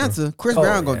better Usher. dancer. Chris Oh,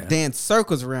 Brown gonna yeah. dance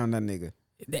circles around that nigga.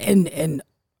 And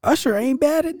Usher ain't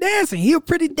bad at dancing. He a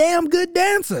pretty damn good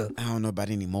dancer. I don't know about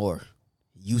anymore.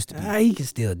 He used to be. He can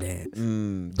still dance.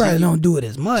 Mm, Probably don't do it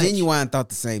as much. Genuine thought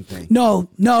the same thing. No.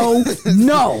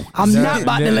 I'm not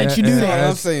about to let you do That's what I'm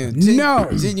that. saying. No.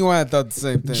 Genuine thought the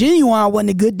same thing. Genuine wasn't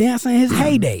a good dancer in his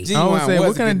heyday. I Genuine was saying, was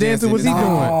what a kind of good dancer dancer was he in doing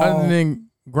his Oh. other than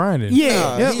grinding?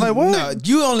 Yeah. Yeah, like what? No,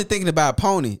 you only thinking about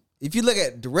Pony. if you look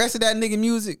at the rest of that nigga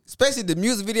music, especially the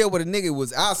music video where the nigga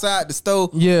was outside the stove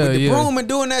Yeah, with the yeah. broom and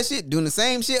doing that shit, doing the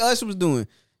same shit Usher was doing.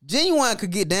 Genuine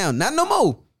could get down, not no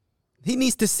more. He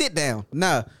needs to sit down.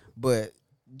 Nah, but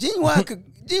Genuine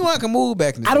can move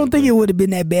back in the I don't day, think bro. it would have been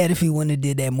that bad if he wouldn't have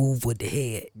did that move with the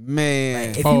head. Man.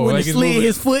 If he Oh, wouldn't like have it's slid moving-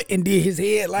 his foot and did his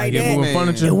head like Like it that, moving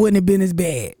furniture. it wouldn't have been as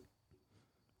bad.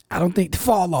 I don't think the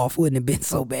fall off wouldn't have been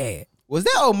so bad. Was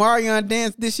that Omarion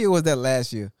dance this year or was that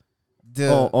last year?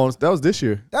 That was this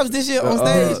year. That was this year on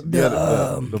stage?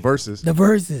 The verses. The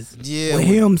verses. Yeah. With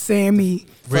him, Sammy.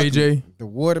 Ray J. The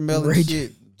watermelon Ray J.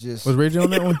 shit. Just Was Ray J on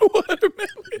that one?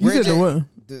 You Ray said J- the what? him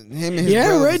and his Yeah,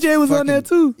 brother Ray J was on there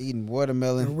fucking too. Eating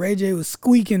watermelon. Ray J was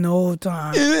squeaking the whole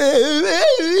time.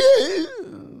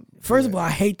 First of all, I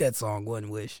hate that song, One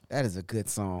Wish. That is a good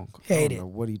song. Hate I don't it. know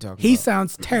what are you talking He about?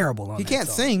 sounds terrible on He that can't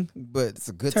song. sing, but it's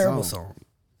a good Terrible song.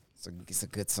 song. It's a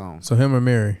good song. So him or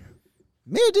Mary?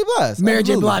 Mary J. Blige. Mary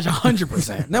J. absolutely. Blige,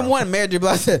 100%. Number one, Mary J.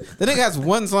 Blige. The nigga has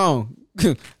one song.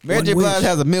 Mary One J. Blige Wish.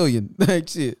 has a million. Like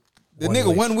shit. The One nigga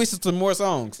Wish. one wishes to more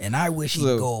songs. And I wish he'd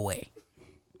So- go away.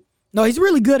 No, he's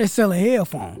really good at selling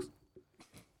headphones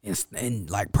and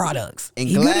like products. And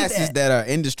He good at glasses that are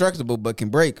indestructible but can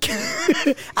break.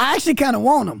 I actually kind of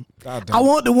want them. God I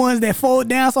want the ones that fold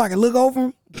down so I can look over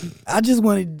them. I just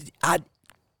want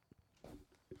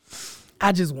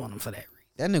them for that reason.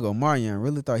 That nigga Omarion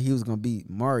really thought he was gonna beat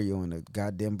Mario in the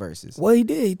goddamn verses. Well, he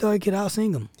did. He thought he could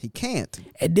out-sing him. He can't.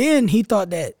 And then he thought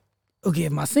that, okay,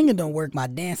 if my singing don't work, my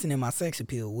dancing and my sex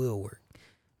appeal will work.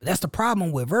 But that's the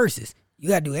problem with verses. You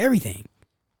got to do everything.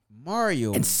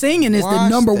 Mario And singing is the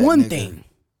washed number that one nigga. thing.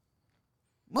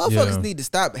 Motherfuckers Yeah. need to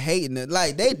stop hating it.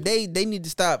 Like they need to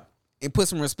stop and put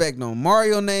some respect on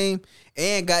Mario name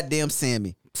and goddamn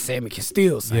Sammy. Sammy can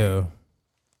still sing. Yeah.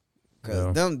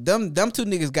 Cause Yeah. them two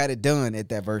niggas got it done at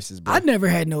that versus, bro. I never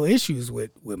had no issues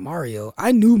with Mario.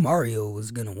 I knew Mario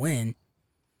was going to win.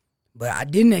 But I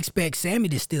didn't expect Sammy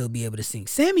to still be able to sing.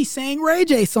 Sammy sang Ray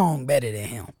J song better than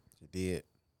him. He did.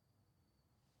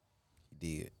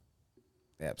 He did.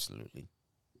 Absolutely.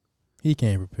 He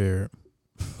came prepared.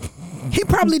 He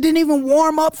probably didn't even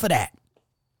warm up for that.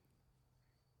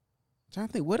 Trying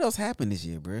to think what else happened this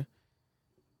year, bro.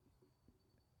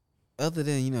 Other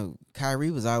than,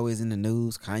 Kyrie was always in the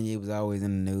news. Kanye was always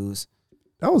in the news.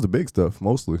 That was the big stuff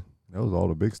mostly. That was all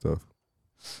the big stuff.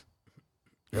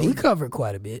 Yeah, we covered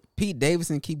quite a bit. Pete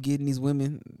Davidson keep getting these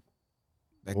women.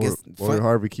 I Lori guess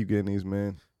Harvey keep getting these,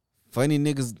 man. funny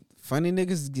niggas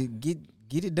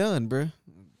get it done, bro.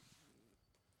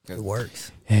 It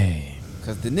works. Hey.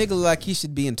 Cause the nigga look like he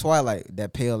should be in Twilight,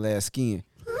 that pale ass skin.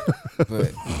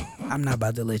 But I'm not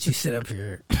about to let you sit up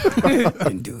here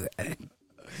and do that.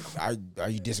 are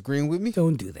you disagreeing with me?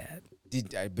 Don't do that.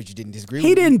 But you didn't disagree. He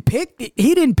with me. didn't pick it.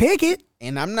 He didn't pick it.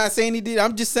 And I'm not saying he did.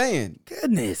 I'm just saying.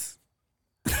 Goodness.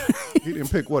 He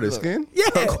didn't pick what, his skin?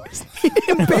 Yeah. He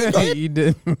didn't pick it. He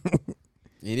did.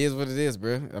 It is what it is,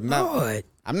 bro. Lord.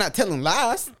 I'm not telling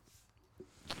lies.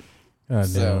 God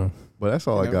So- damn. But that's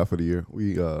all You I know? got for the year.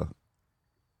 We going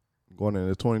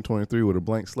into 2023 with a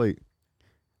blank slate.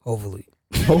 Hopefully.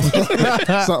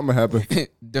 Something happened.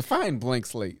 Define blank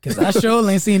slate. Because I sure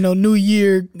ain't seen no New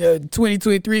Year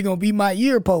 2023 gonna be my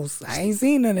year post. I ain't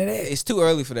seen none of that. It's too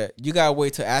early for that. You gotta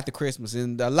wait till after Christmas,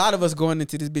 and a lot of us going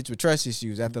into this bitch with trust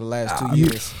issues after the last 2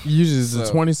 years. Usually it's the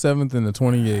So- 27th and the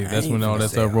 28th. That's ain't when all finna that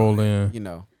say stuff all roll in. You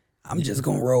know, I'm just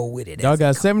gonna roll with it. Y'all as got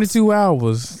it comes. 72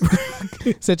 hours.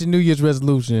 Set your New Year's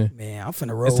resolution. Man, I'm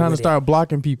finna roll It's time to with start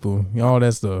blocking people. All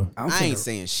that stuff. it. I ain't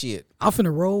saying shit. I'm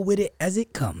finna roll with it as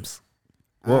it comes.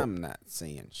 Well- I'm not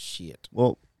saying shit.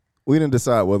 Well, we didn't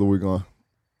decide whether we're going to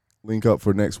link up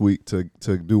for next week to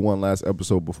do one last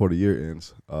episode before the year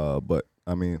ends. But,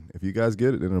 I mean, if you guys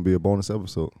get it, then it'll be a bonus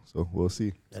episode. So we'll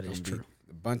see. That is It's gonna true.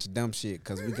 be a bunch of dumb shit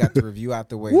because we got the review out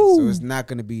the way. So it's not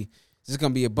gonna be. It's just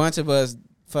gonna be a bunch of us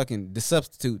fucking the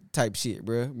substitute type shit,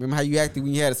 bro. Remember how you acted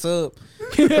when you had a sub?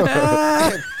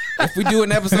 If we do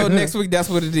an episode next week, that's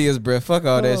what it is, bro. Fuck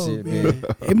all that Oh, shit, man.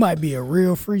 It might be a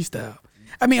real freestyle.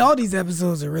 I mean, all these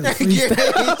episodes are really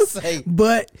freestyle. Say,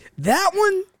 But that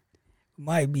one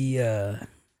might be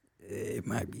it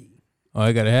might be. Oh,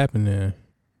 it got to happen then.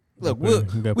 Look, We gotta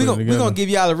put it we're together. gonna give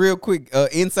y'all a real quick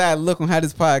inside look on how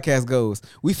this podcast goes.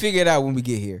 We figure it out when we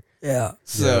get here. Yeah.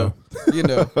 So, you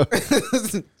know.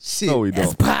 Shit. No, we That's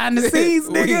don't. behind the scenes,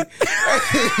 nigga.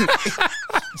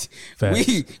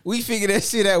 Facts. we figure that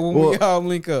shit out when Well- we all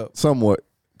link up. Somewhat.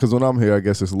 Because when I'm here, I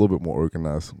guess it's a little bit more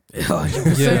organized.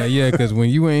 Yeah, because when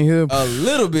you ain't here, A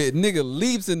little bit, nigga,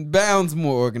 leaps and bounds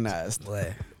more organized.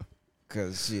 Boy.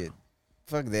 Cause shit,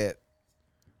 fuck that.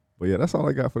 But, yeah, that's all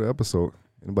I got for the episode.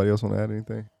 Anybody else want to add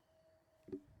anything?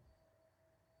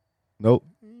 Nope.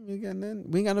 We ain't got nothing.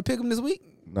 We ain't got no pick 'em this week.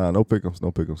 Nah, no pick'ems,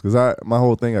 no pick'ems. Cause my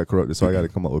whole thing got corrupted, so I got to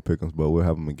come up with pick'ems. But we'll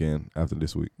have them again after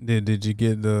this week. Did you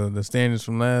get the standings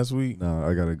from last week? Nah,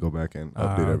 I got to go back and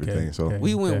update okay, everything. So okay.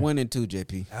 We went Okay. 1 and 2,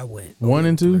 JP. I went 1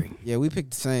 and 2. 3. Yeah, we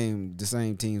picked the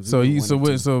same teams. So We you went 1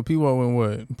 and 2. so P-Walk went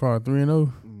what? Probably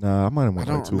 3-0. nah, I might have went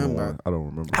I like don't 2-1. remember. I don't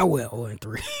remember. I went 0 and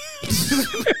 3.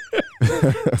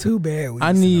 Too bad. We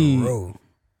I was in a need- row.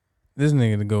 This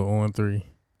nigga to go 0-3.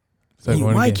 You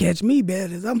might catch me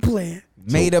bad as I'm playing.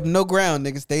 Made up no ground,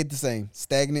 nigga. Stayed the same.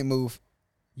 Stagnant move.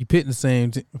 You picked the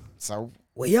same. So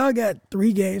Well, y'all got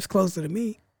 3 games closer to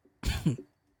me.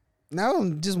 now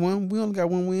just one. We only got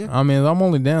 1 win. I mean, I'm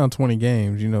only down 20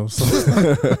 games, you know, so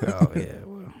Oh yeah.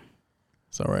 Well,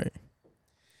 it's all right.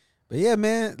 But yeah,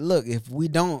 man. Look, if we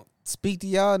don't speak to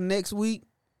y'all next week,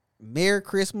 Merry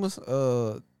Christmas.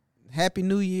 Happy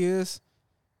New Year's.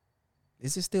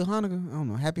 Is it still Hanukkah? I don't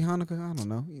know. Happy Hanukkah. I don't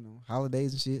know. You know,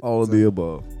 holidays and shit. All of the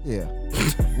above. Yeah.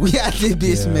 We out this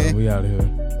bitch, Yeah, man. we out of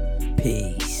here.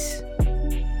 peace.